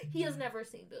curvy. He has never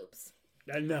seen boobs.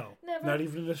 No. Never. Not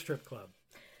even in a strip club.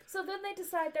 So then they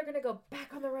decide they're going to go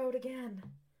back on the road again.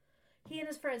 He and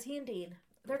his friends, he and Dean.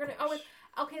 They're going to...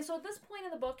 Okay, so at this point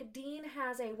in the book, Dean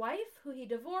has a wife who he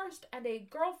divorced and a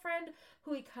girlfriend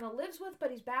who he kind of lives with,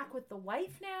 but he's back with the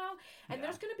wife now. And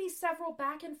there's going to be several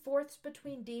back and forths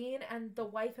between Dean and the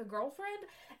wife and girlfriend.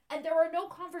 And there are no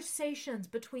conversations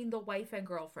between the wife and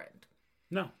girlfriend.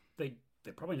 No, they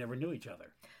probably never knew each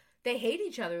other. They hate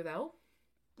each other, though.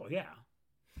 Well, yeah.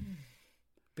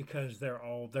 Because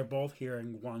they're both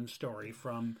hearing one story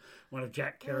from one of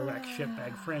Jack Kerouac's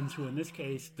shitbag friends, who in this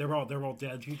case they're all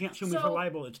dead. You can't sue me for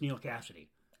libel. It's Neil Cassidy.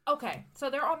 Okay, so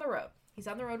they're on the road. He's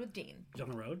on the road with Dean. He's on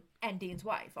the road, and Dean's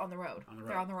wife on the road.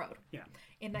 They're on the road. Yeah.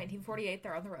 In 1948,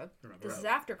 they're on the road. This is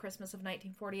after Christmas of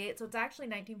 1948, so it's actually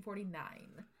 1949.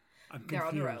 I'm confused. They're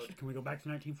on the road. Can we go back to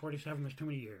 1947? There's too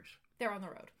many years. They're on the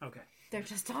road. Okay. They're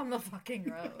just on the fucking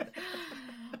road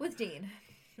with Dean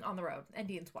on the road and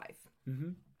Dean's wife.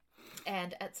 Mm-hmm.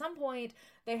 And at some point,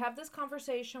 they have this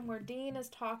conversation where Dean is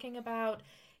talking about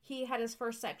he had his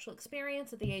first sexual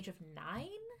experience at the age of 9.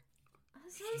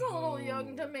 This is a little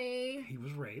young to me. He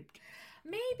was raped.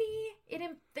 Maybe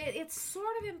it's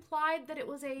sort of implied that it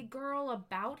was a girl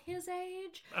about his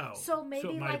age. Oh, so maybe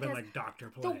it might have been like Dr.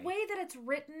 Play. The way that it's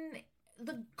written,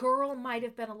 the girl might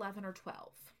have been 11 or 12.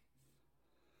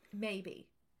 Maybe.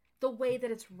 The way that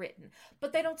it's written.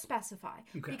 But they don't specify.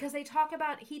 Okay. Because he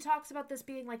talks about this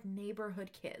being like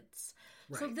neighborhood kids.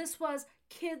 Right. So this was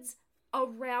kids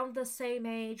around the same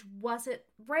age. Was it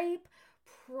rape?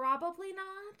 Probably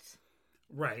not.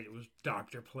 Right. It was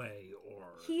Dr. Play or...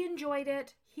 He enjoyed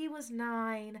it. He was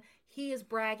 9. He is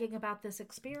bragging about this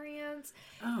experience.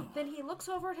 Oh. Then he looks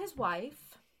over at his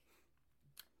wife.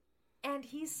 And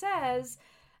he says,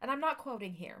 and I'm not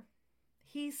quoting here.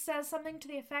 He says something to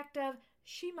the effect of,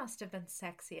 "She must have been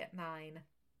sexy at 9.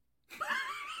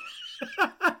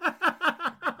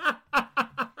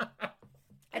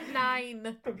 At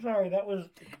 9. I'm sorry, that was...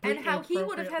 And how he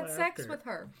would have had sex with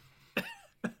her.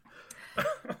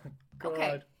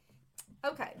 God.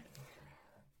 Okay.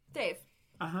 Dave.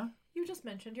 Uh-huh. You just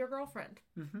mentioned your girlfriend.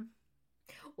 Mm-hmm.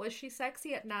 Was she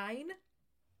sexy at 9?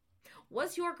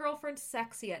 Was your girlfriend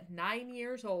sexy at 9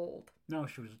 years old? No,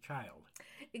 she was a child.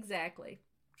 Exactly.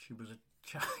 She was a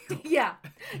child. Yeah.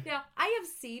 Now, I have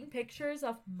seen pictures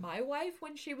of my wife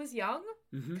when she was young.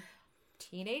 Mm-hmm.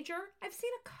 Teenager. I've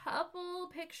seen a couple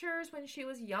pictures when she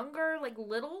was younger, like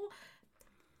little.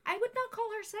 I would not call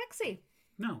her sexy.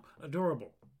 No,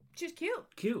 adorable. She's cute.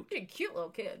 Cute. She's a cute little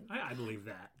kid. I believe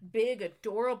that. Big,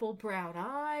 adorable brown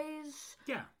eyes.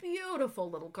 Yeah. Beautiful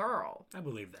little girl. I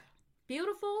believe that.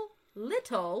 Beautiful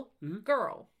little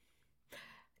girl.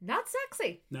 Not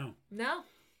sexy. No. No.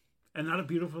 And not a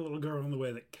beautiful little girl in the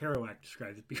way that Kerouac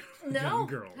describes beautiful young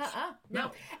girls.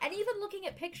 No. And even looking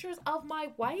at pictures of my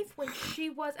wife when she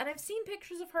was, and I've seen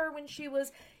pictures of her when she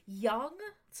was young,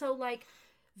 so like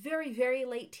very, very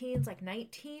late teens, like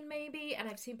 19 maybe, and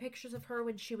I've seen pictures of her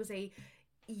when she was a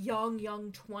young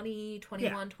 20,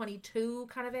 21, 22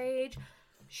 kind of age.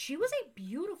 She was a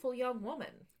beautiful young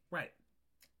woman. Right.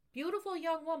 Beautiful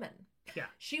young woman. Yeah.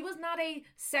 She was not a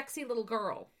sexy little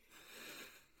girl.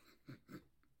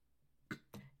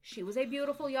 She was a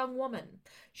beautiful young woman.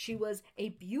 She was a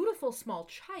beautiful small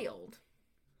child.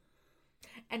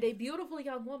 And a beautiful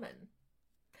young woman.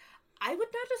 I would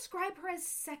not describe her as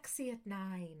sexy at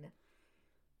 9.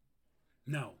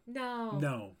 No. No.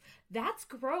 No. That's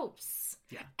gross.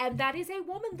 Yeah. And that is a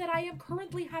woman that I am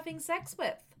currently having sex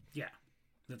with. Yeah.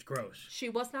 That's gross. She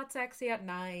was not sexy at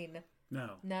 9.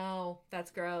 No. No,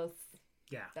 that's gross.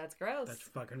 Yeah. That's gross. That's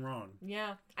fucking wrong.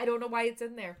 Yeah. I don't know why it's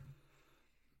in there.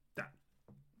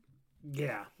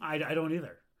 Yeah, I don't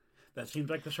either. That seems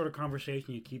like the sort of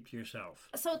conversation you keep to yourself.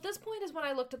 So at this point is when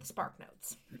I looked at the Spark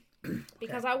Notes.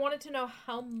 Because I wanted to know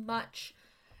how much,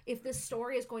 if this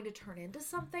story is going to turn into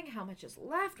something, how much is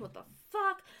left, what the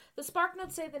fuck. The Spark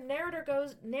Notes say the narrator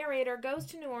goes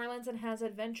to New Orleans and has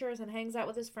adventures and hangs out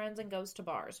with his friends and goes to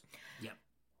bars. Yep.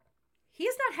 He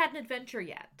has not had an adventure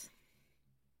yet.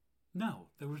 No,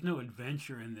 there was no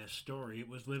adventure in this story. It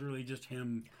was literally just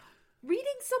him... Reading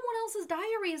someone else's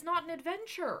diary is not an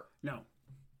adventure. No.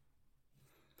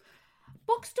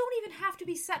 Books don't even have to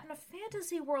be set in a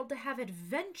fantasy world to have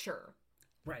adventure.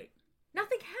 Right.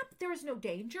 Nothing happens. There is no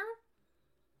danger.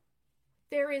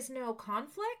 There is no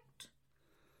conflict.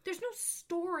 There's no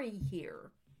story here.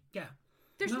 Yeah.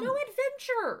 There's no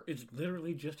adventure. It's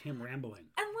literally just him rambling.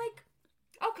 And like,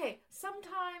 okay,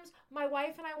 sometimes my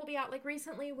wife and I will be out. Like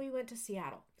recently we went to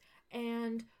Seattle.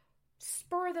 And...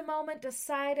 spur of the moment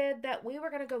decided that we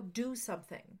were going to go do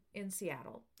something in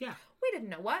Seattle. Yeah. We didn't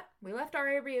know what. We left our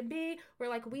Airbnb. We're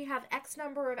like, we have X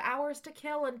number of hours to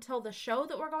kill until the show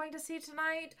that we're going to see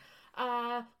tonight.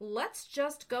 Let's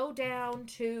just go down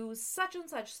to such and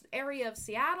such area of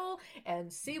Seattle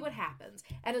and see what happens.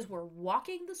 And as we're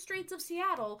walking the streets of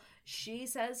Seattle, she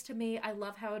says to me, I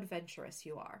love how adventurous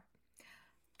you are.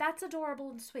 That's adorable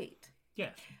and sweet.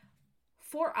 Yes.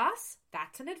 For us,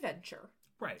 that's an adventure.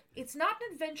 Right. It's not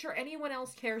an adventure anyone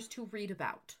else cares to read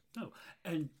about. No.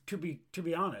 And to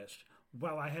be honest,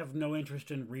 while I have no interest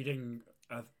in reading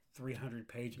a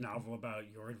 300-page novel about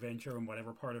your adventure in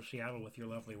whatever part of Seattle with your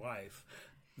lovely wife,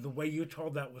 the way you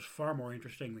told that was far more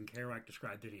interesting than Kerouac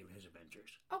described any of his adventures.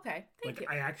 Okay, thank you.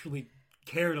 I actually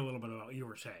cared a little bit about what you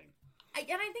were saying. And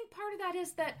I think part of that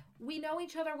is that we know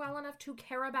each other well enough to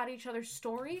care about each other's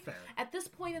story. Fair. At this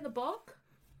point in the book,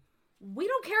 we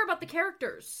don't care about the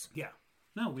characters. Yeah.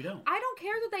 No, we don't. I don't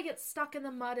care that they get stuck in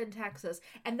the mud in Texas.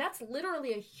 And that's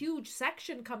literally a huge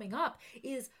section coming up,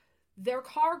 is their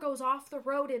car goes off the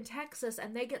road in Texas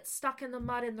and they get stuck in the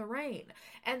mud in the rain.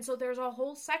 And so there's a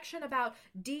whole section about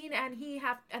Dean and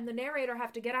and the narrator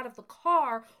have to get out of the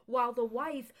car while the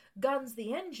wife guns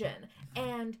the engine.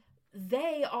 And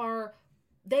they are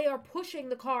pushing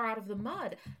the car out of the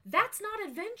mud. That's not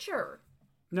adventure.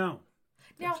 No.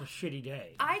 Now, it's a shitty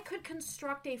day. I could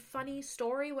construct a funny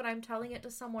story when I'm telling it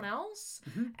to someone else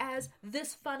as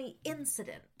this funny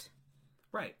incident.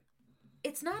 Right.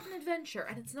 It's not an adventure,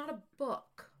 and it's not a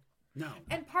book. No.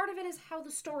 And part of it is how the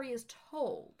story is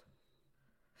told.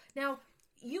 Now,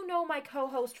 you know my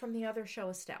co-host from the other show,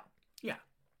 Estelle. Yeah.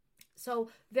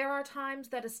 So there are times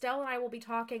that Estelle and I will be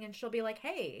talking, and she'll be like,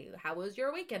 hey, how was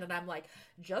your weekend? And I'm like,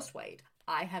 just wait.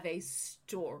 I have a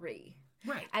story.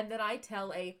 Right. And then I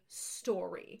tell a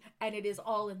story, and it is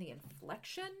all in the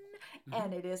inflection,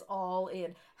 and it is all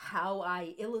in how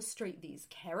I illustrate these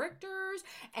characters,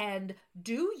 and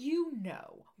do you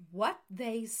know what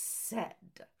they said?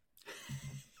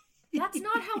 That's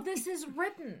not how this is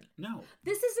written. No.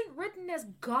 This isn't written as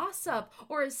gossip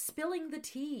or as spilling the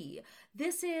tea.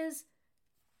 This is,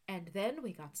 and then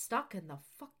we got stuck in the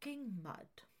fucking mud.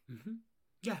 Mm-hmm.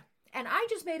 Yeah. And I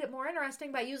just made it more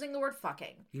interesting by using the word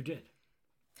fucking. You did.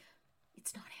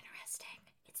 It's not interesting.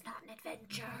 It's not an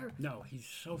adventure. No, he's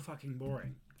so fucking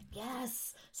boring.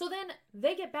 Yes. So then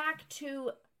they get back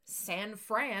to San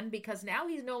Fran because now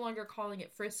he's no longer calling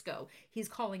it Frisco. He's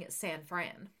calling it San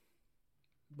Fran.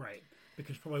 Right.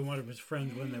 Because probably one of his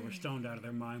friends, when they were stoned out of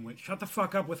their mind, went, shut the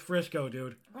fuck up with Frisco,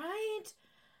 dude. Right.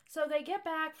 So they get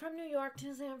back from New York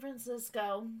to San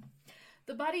Francisco.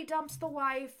 The buddy dumps the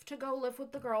wife to go live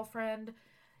with the girlfriend.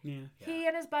 Yeah. He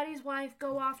and his buddy's wife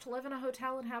go off to live in a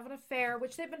hotel and have an affair,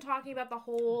 which they've been talking about the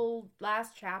whole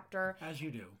last chapter. As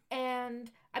you do. And,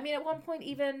 I mean, at one point,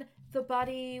 even the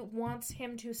buddy wants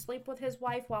him to sleep with his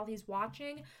wife while he's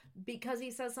watching because he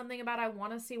says something about, I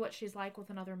want to see what she's like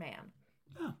with another man.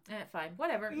 Oh. Fine.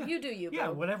 Whatever. Yeah. You do you. Yeah,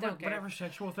 go. whatever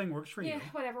sexual thing works for you. Yeah,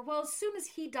 whatever. Well, as soon as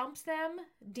he dumps them,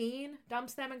 Dean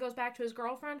dumps them and goes back to his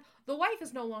girlfriend, the wife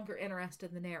is no longer interested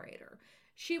in the narrator.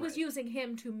 She was using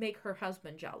him to make her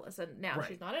husband jealous, and now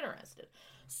she's not interested.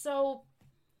 So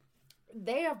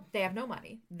they have no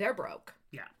money. They're broke.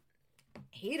 Yeah.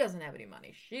 He doesn't have any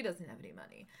money. She doesn't have any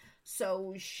money.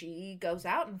 So she goes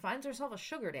out and finds herself a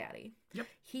sugar daddy. Yep.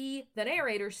 The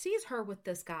narrator, sees her with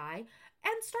this guy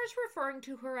and starts referring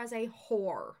to her as a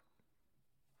whore.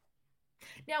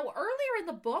 Now, earlier in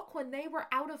the book, when they were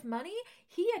out of money,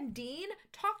 he and Dean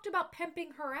talked about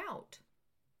pimping her out.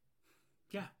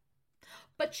 Yeah.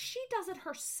 But she does it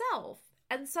herself,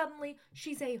 and suddenly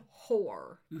she's a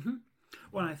whore. Mm-hmm.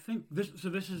 Well, I think this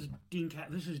is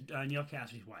Neil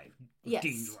Cassie's wife. Yes,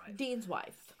 Dean's wife. Dean's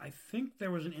wife. I think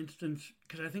there was an instance,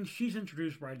 because I think she's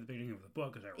introduced right at the beginning of the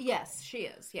book, as I recall. Yes, she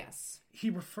is, yes. He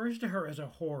refers to her as a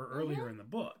whore earlier in the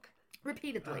book.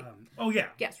 Repeatedly. Oh, yeah.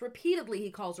 Yes, repeatedly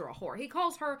he calls her a whore.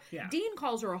 Dean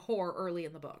calls her a whore early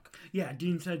in the book. Yeah,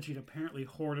 Dean said she'd apparently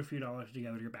hoard a few dollars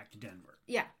together to get back to Denver.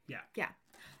 Yeah.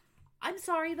 I'm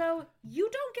sorry, though. You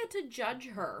don't get to judge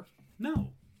her.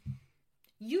 No.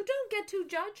 You don't get to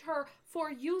judge her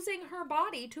for using her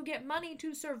body to get money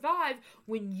to survive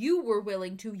when you were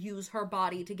willing to use her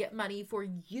body to get money for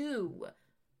you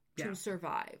to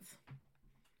survive.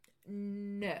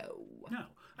 No.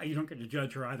 You don't get to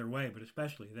judge her either way, but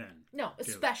especially then. No,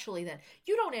 especially then.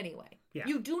 You don't anyway. Yeah.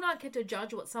 You do not get to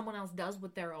judge what someone else does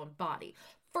with their own body.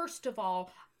 First of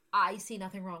all, I see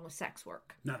nothing wrong with sex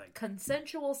work. Nothing.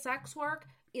 Consensual sex work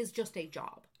is just a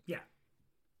job. Yeah.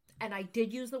 And I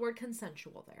did use the word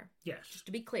consensual there. Yes. Just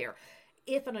to be clear.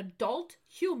 If an adult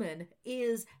human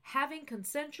is having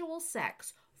consensual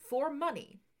sex for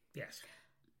money, yes,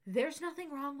 there's nothing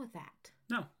wrong with that.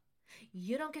 No.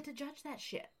 You don't get to judge that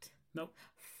shit. Nope.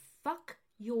 Fuck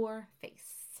your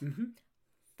face. Mm-hmm.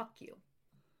 Fuck you.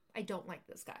 I don't like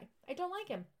this guy. I don't like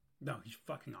him. No, he's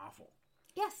fucking awful.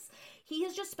 Yes. He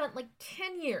has just spent like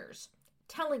 10 years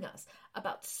telling us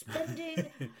about spending...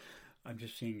 I'm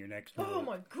just seeing your next note. Oh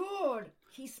my god!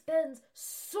 He spends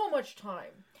so much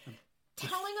time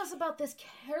telling us about this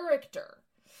character.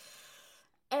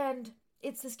 And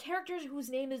it's this character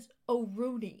whose name is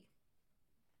O'Rooney.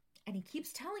 And he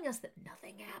keeps telling us that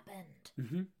nothing happened.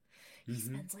 Mm-hmm. He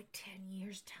spends like 10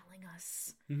 years telling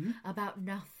us mm-hmm. about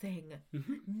nothing.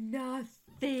 Mm-hmm.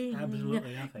 Nothing.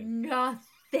 Absolutely nothing.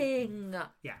 Nothing.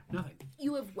 Yeah, nothing.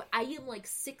 I am like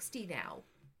 60 now.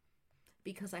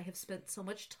 Because I have spent so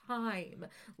much time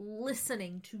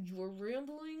listening to your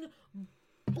rambling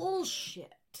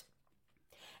bullshit.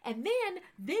 And then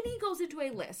he goes into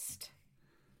a list.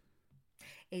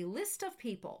 A list of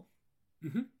people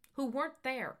mm-hmm. who weren't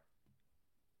there.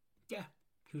 Yeah,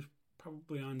 he was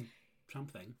probably on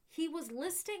something. He was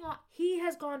listing, he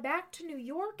has gone back to New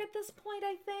York at this point,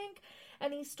 I think,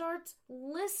 and he starts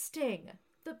listing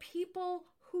the people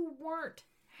who weren't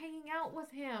hanging out with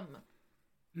him.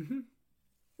 Mm-hmm.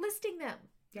 Listing them.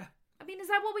 Yeah. I mean, is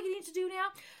that what we need to do now?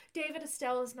 David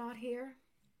Estelle is not here.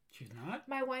 She's not?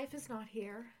 My wife is not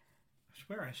here. I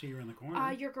swear I see her in the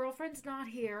corner. Your girlfriend's not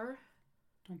here.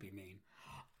 Don't be mean.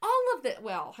 All of the...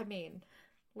 Well, I mean,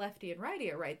 lefty and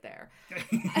righty are right there.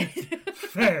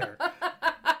 Fair.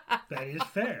 That is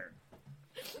fair.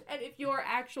 And if your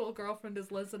actual girlfriend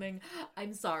is listening,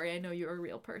 I'm sorry. I know you're a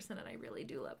real person and I really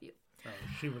do love you. Oh,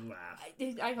 she would laugh.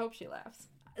 I hope she laughs.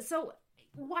 So...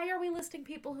 Why are we listing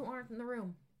people who aren't in the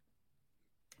room?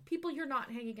 People you're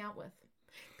not hanging out with.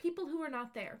 People who are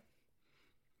not there.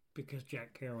 Because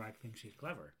Jack Kerouac thinks he's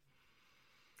clever.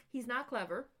 He's not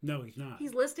clever. No, he's not.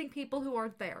 He's listing people who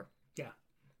aren't there. Yeah.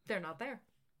 They're not there.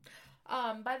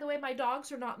 By the way, my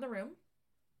dogs are not in the room.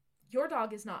 Your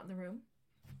dog is not in the room.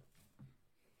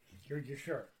 You're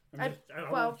sure?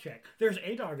 I'll check. There's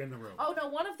a dog in the room. Oh, no,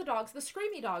 one of the dogs, the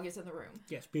screamy dog, is in the room.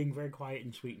 Yes, being very quiet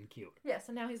and sweet and cute. Yes,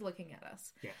 and now he's looking at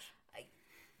us. Yes.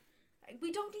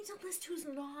 We don't need to list who's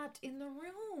not in the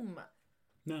room.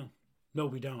 No,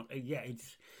 we don't.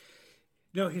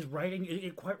 No, his writing,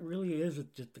 it quite really is.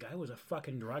 Just, the guy was a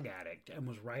fucking drug addict and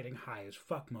was writing high as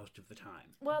fuck most of the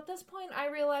time. Well, at this point, I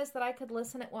realized that I could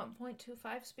listen at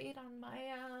 1.25 speed on my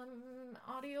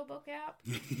audiobook app.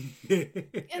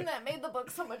 And that made the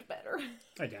book so much better.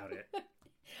 I doubt it.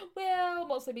 Well,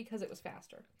 mostly because it was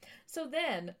faster. So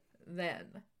then,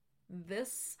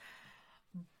 this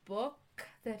book book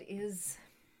that is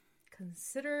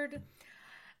considered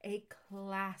a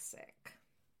classic.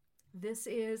 This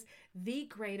is the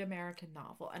Great American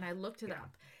Novel, and I looked it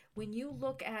up. When you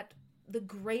look at the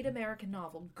Great American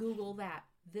Novel, Google that.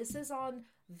 This is on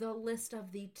the list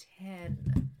of the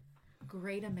 10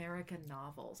 Great American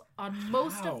Novels on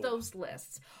most of those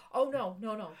lists. Oh,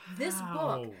 no.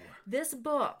 This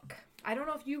book, I don't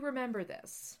know if you remember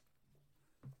this.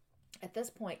 At this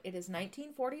point, it is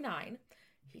 1949.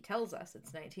 He tells us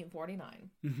it's 1949.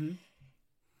 Mm-hmm.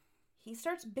 He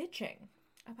starts bitching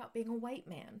about being a white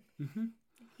man. Mm-hmm.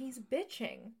 He's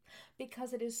bitching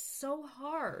because it is so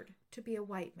hard to be a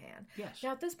white man. Yes.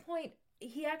 Now, at this point,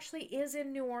 he actually is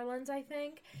in New Orleans, I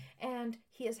think, and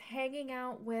he is hanging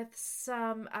out with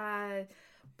some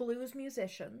blues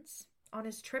musicians on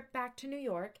his trip back to New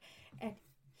York, and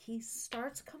he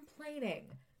starts complaining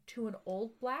to an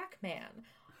old black man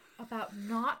about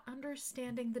not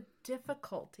understanding the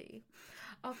difficulty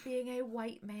of being a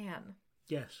white man.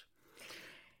 Yes.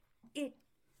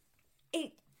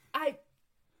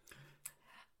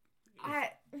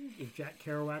 If Jack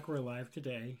Kerouac were alive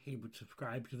today, he would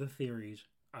subscribe to the theories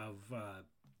of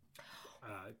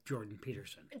Jordan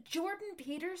Peterson. Jordan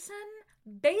Peterson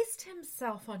based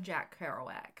himself on Jack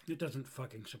Kerouac. It doesn't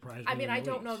fucking surprise me. I mean, I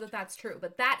don't know that that's true,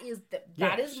 but that is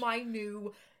my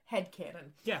new headcanon.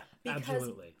 Yeah, because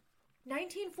absolutely.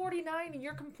 1949, and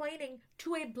you're complaining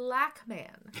to a black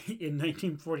man in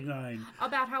 1949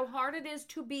 about how hard it is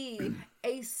to be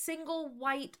a single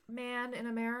white man in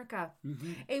America.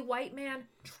 Mm-hmm. A white man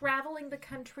traveling the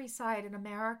countryside in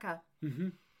America. Mm-hmm.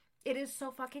 It is so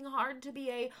fucking hard to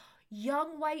be a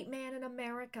young white man in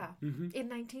America in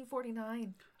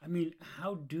 1949. I mean,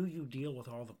 how do you deal with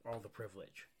all the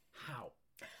privilege? How?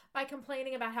 By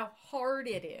complaining about how hard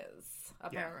it is,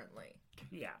 apparently.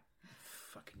 Yeah.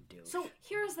 Fucking douche. So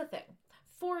here's the thing.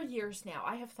 For years now,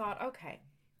 I have thought, okay,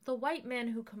 the white men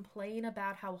who complain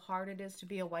about how hard it is to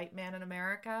be a white man in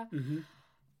America,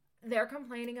 they're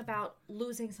complaining about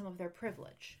losing some of their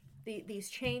privilege. These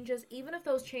changes, even if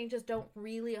those changes don't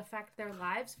really affect their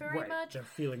lives very much, they're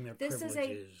feeling their this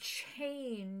privileges. Is a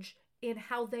change in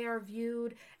how they are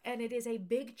viewed, and it is a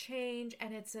big change,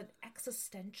 and it's an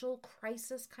existential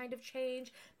crisis kind of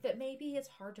change that maybe is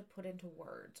hard to put into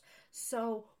words.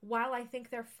 So while I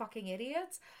think they're fucking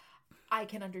idiots, I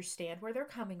can understand where they're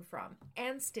coming from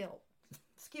and still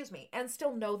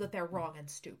know that they're wrong and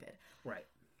stupid. Right.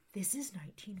 This is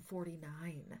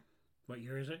 1949. What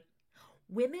year is it?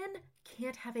 Women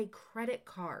can't have a credit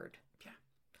card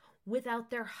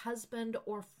without their husband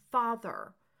or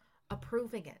father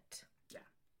approving it. Yeah.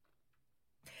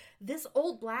 This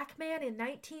old black man in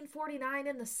 1949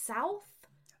 in the South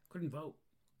couldn't vote.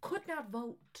 Could not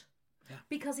vote. Yeah.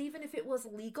 Because even if it was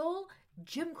legal,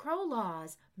 Jim Crow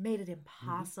laws made it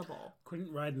impossible.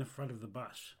 Couldn't ride in the front of the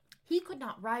bus. He could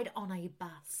not ride on a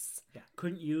bus. Yeah.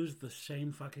 Couldn't use the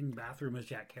same fucking bathroom as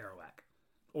Jack Kerouac.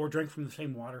 Or drink from the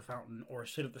same water fountain. Or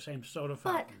sit at the same soda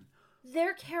fountain. But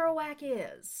there Kerouac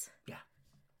is. Yeah.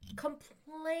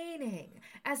 Complaining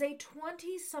as a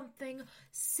 20-something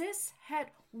cis-het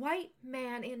white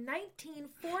man in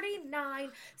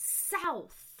 1949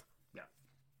 South. Yeah.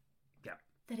 Yeah.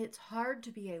 That it's hard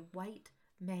to be a white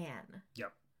man.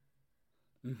 Yep.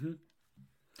 Mm-hmm.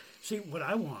 See, what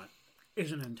I want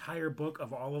is an entire book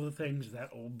of all of the things that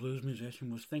old blues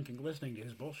musician was thinking listening to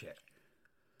his bullshit.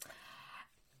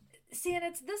 See, and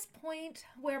it's this point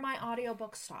where my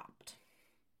audiobook stopped.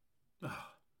 Oh.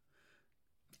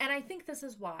 And I think this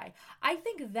is why. I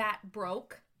think that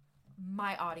broke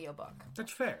my audiobook.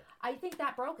 That's fair. I think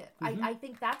that broke it. I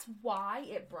think that's why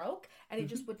it broke, and it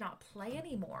just would not play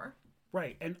anymore.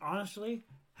 Right, and honestly,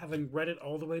 having read it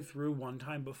all the way through one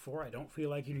time before, I don't feel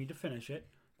like you need to finish it.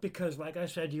 Because, like I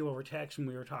said to you over text when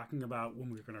we were talking about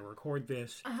when we were going to record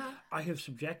this, I have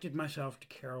subjected myself to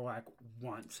Kerouac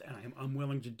once, and I am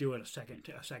unwilling to do it a second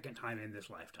time in this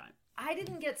lifetime. I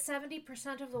didn't get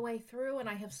 70% of the way through, and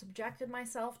I have subjected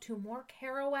myself to more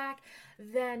Kerouac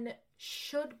than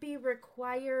should be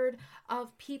required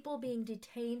of people being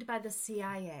detained by the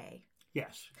CIA.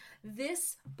 Yes.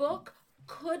 This book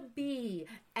could be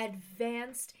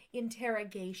advanced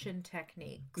interrogation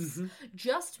techniques.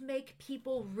 Just make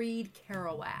people read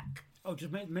Kerouac. Oh,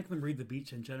 just make them read the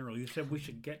beats in general. You said we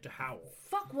should get to Howl.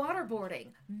 Fuck waterboarding.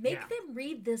 Make them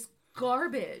read this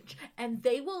garbage, and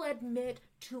they will admit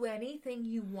to anything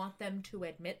you want them to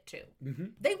admit to.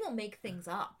 They will make things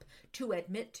up to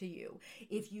admit to you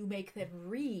if you make them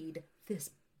read this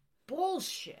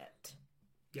bullshit.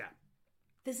 Yeah.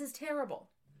 This is terrible.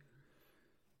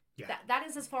 Yeah. That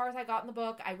is as far as I got in the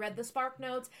book. I read the Spark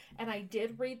Notes, and I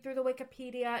did read through the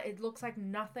Wikipedia. It looks like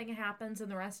nothing happens in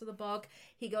the rest of the book.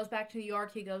 He goes back to New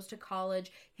York. He goes to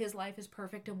college. His life is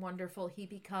perfect and wonderful. He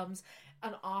becomes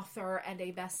an author and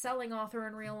a best-selling author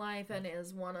in real life and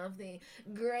is one of the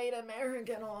great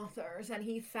American authors. And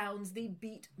he founds the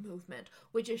Beat movement,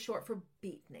 which is short for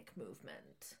Beatnik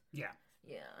movement. Yeah.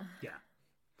 Yeah. Yeah.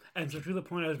 And so to the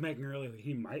point I was making earlier,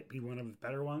 he might be one of the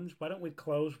better ones. Why don't we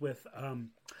close with,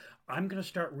 I'm going to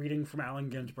start reading from Allen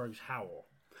Ginsberg's Howl.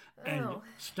 And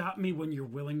stop me when you're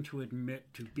willing to admit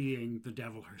to being the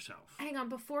devil herself. Hang on,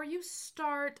 before you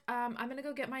start, I'm going to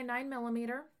go get my 9mm,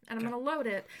 and I'm going to load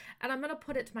it, and I'm going to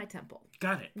put it to my temple.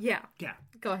 Got it. Yeah. Yeah.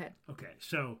 Go ahead. Okay,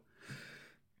 so,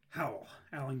 Howl,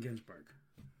 Allen Ginsberg,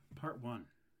 Part 1.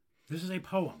 This is a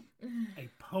poem. A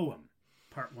poem,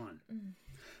 Part 1.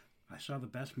 I saw the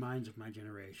best minds of my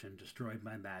generation destroyed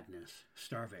by madness,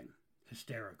 starving,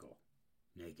 hysterical,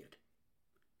 naked,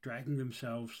 dragging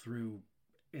themselves through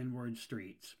inward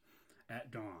streets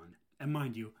at dawn. And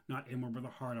mind you, not inward with a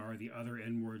hard R, the other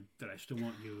N-word that I still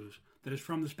won't use, that is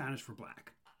from the Spanish for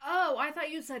black. Oh, I thought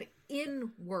you said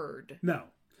inward. No.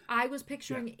 I was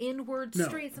picturing inward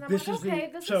streets, and I'm this like, is okay,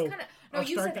 the, this so is kind of... No, I'll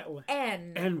you start said that way.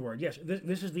 N. N-word, yes.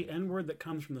 This is the N-word that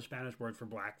comes from the Spanish word for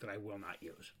black that I will not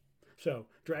use. So,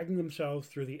 dragging themselves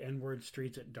through the N-word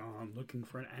streets at dawn, looking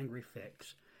for an angry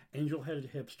fix.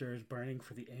 Angel-headed hipsters burning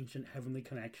for the ancient heavenly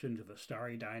connection to the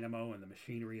starry dynamo and the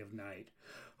machinery of night,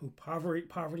 who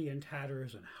poverty in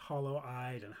tatters and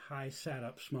hollow-eyed and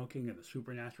high-sat-up smoking in the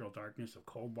supernatural darkness of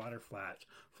Coldwater Flats,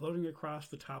 floating across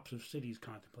the tops of cities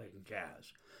contemplating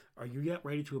jazz. Are you yet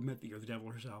ready to admit that you're the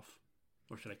devil herself?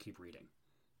 Or should I keep reading?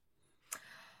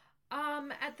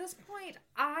 At this point,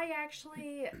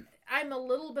 I'm a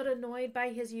little bit annoyed by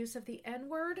his use of the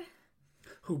N-word.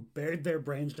 Who bared their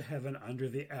brains to heaven under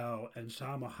the L and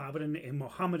saw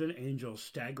Mohammedan angels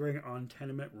staggering on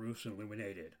tenement roofs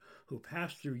illuminated, who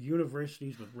passed through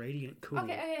universities with radiant cool...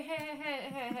 Okay,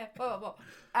 hey. Whoa.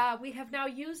 We have now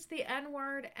used the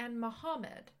N-word and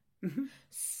Muhammad.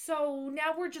 So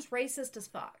now we're just racist as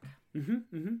fuck.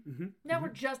 Now we're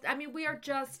just... I mean, we are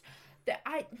just...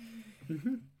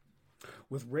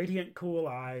 With radiant cool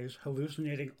eyes,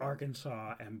 hallucinating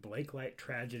Arkansas and Blake-like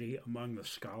tragedy among the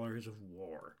scholars of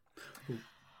war.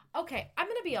 Okay, I'm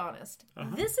going to be honest.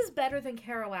 This is better than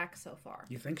Kerouac so far.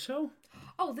 You think so?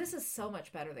 Oh, this is so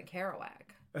much better than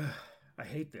Kerouac. I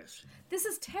hate this. This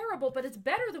is terrible, but it's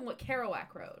better than what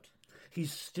Kerouac wrote.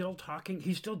 He's still talking.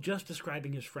 He's still just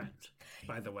describing his friends,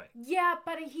 by the way. Yeah,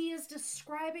 but he is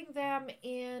describing them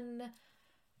in...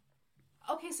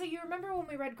 Okay, so you remember when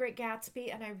we read Great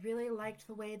Gatsby, and I really liked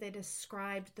the way they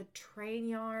described the train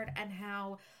yard and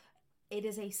how it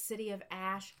is a city of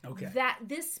ash. Okay. That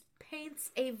this paints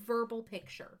a verbal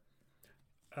picture.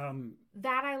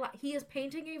 That I like. He is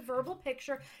painting a verbal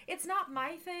picture. It's not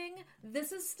my thing.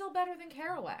 This is still better than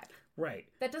Kerouac. Right.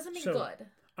 That doesn't mean so, good.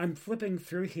 I'm flipping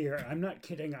through here. I'm not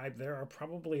kidding. There are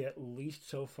probably at least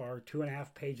so far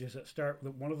 2.5 pages that start.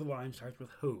 One of the lines starts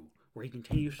with "who," where he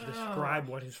continues to describe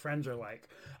what his friends are like.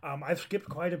 I've skipped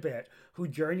quite a bit. Who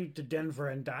journeyed to Denver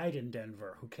and died in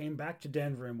Denver. Who came back to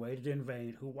Denver and waited in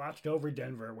vain. Who watched over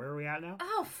Denver. Where are we at now?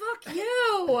 Oh, fuck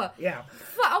you! Yeah.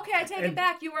 Okay, I take it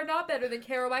back. You are not better than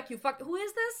Kerouac. You fuck. Who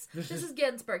is this? This is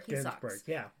Ginsberg. He sucks.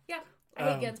 Yeah. Yeah.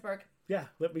 I hate Ginsberg. Yeah.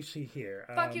 Let me see here.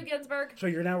 Fuck you, Ginsberg. So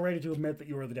you're now ready to admit that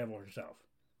you are the devil herself.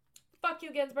 Fuck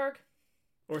you, Ginsberg.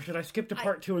 Or should I skip to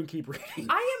part 2 and keep reading?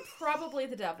 I am probably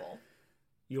the devil.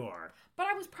 You are. But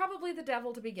I was probably the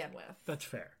devil to begin with. That's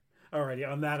fair. Alrighty,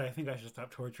 on that, I think I should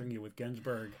stop torturing you with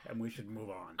Ginsberg, and we should move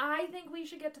on. I think we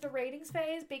should get to the ratings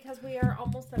phase, because we are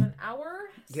almost at an hour.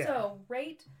 Yeah. So,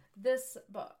 rate this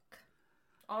book.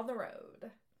 On the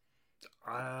Road.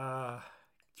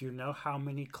 Do you know how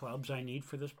many clubs I need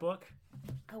for this book?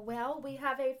 Well, we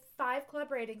have a 5-club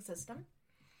rating system.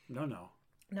 No.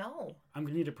 No. I'm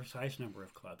going to need a precise number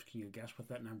of clubs. Can you guess what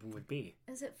that number would be?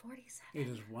 Is it 47? It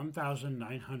is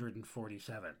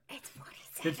 1,947. It's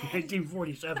 47. It's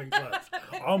 1947 clubs.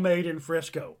 All made in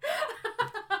Frisco.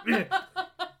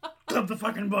 Club the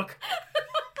fucking book.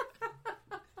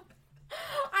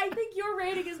 I think your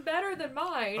rating is better than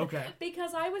mine. Okay.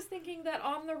 Because I was thinking that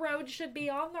On the Road should be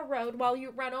on the road while you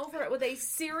run over it with a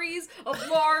series of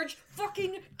large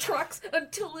fucking trucks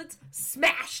until it's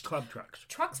smashed. Club trucks.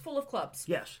 Trucks full of clubs.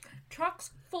 Yes. Trucks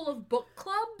full of book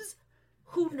clubs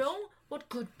who know what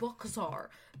good books are.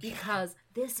 Because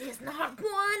this is not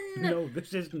one. No,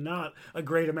 this is not a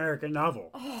great American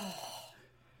novel.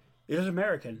 It is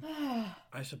American.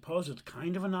 I suppose it's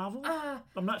kind of a novel.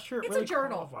 I'm not sure. It's really a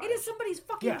journal. qualifies. It is somebody's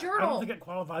fucking journal. I don't think it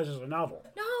qualifies as a novel.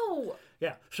 No.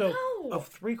 Yeah. So No. of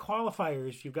 3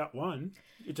 qualifiers, you've got 1.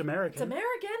 It's American. It's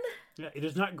American. Yeah. It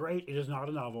is not great. It is not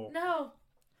a novel. No.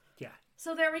 Yeah.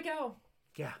 So there we go.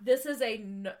 Yeah. This is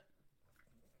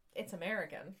it's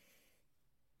American.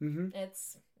 Mm-hmm.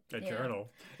 It's a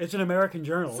journal. It's an American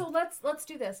journal. So let's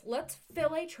do this. Let's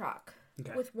fill a truck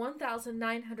with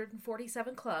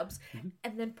 1,947 clubs,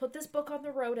 and then put this book on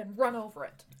the road and run over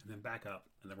it. And then back up,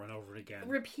 and then run over it again.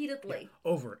 Repeatedly.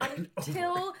 Yeah. Over it.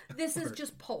 Until this is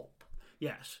just pulp.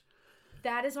 Yes.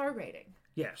 That is our rating.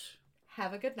 Yes.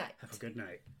 Have a good night. Have a good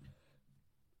night.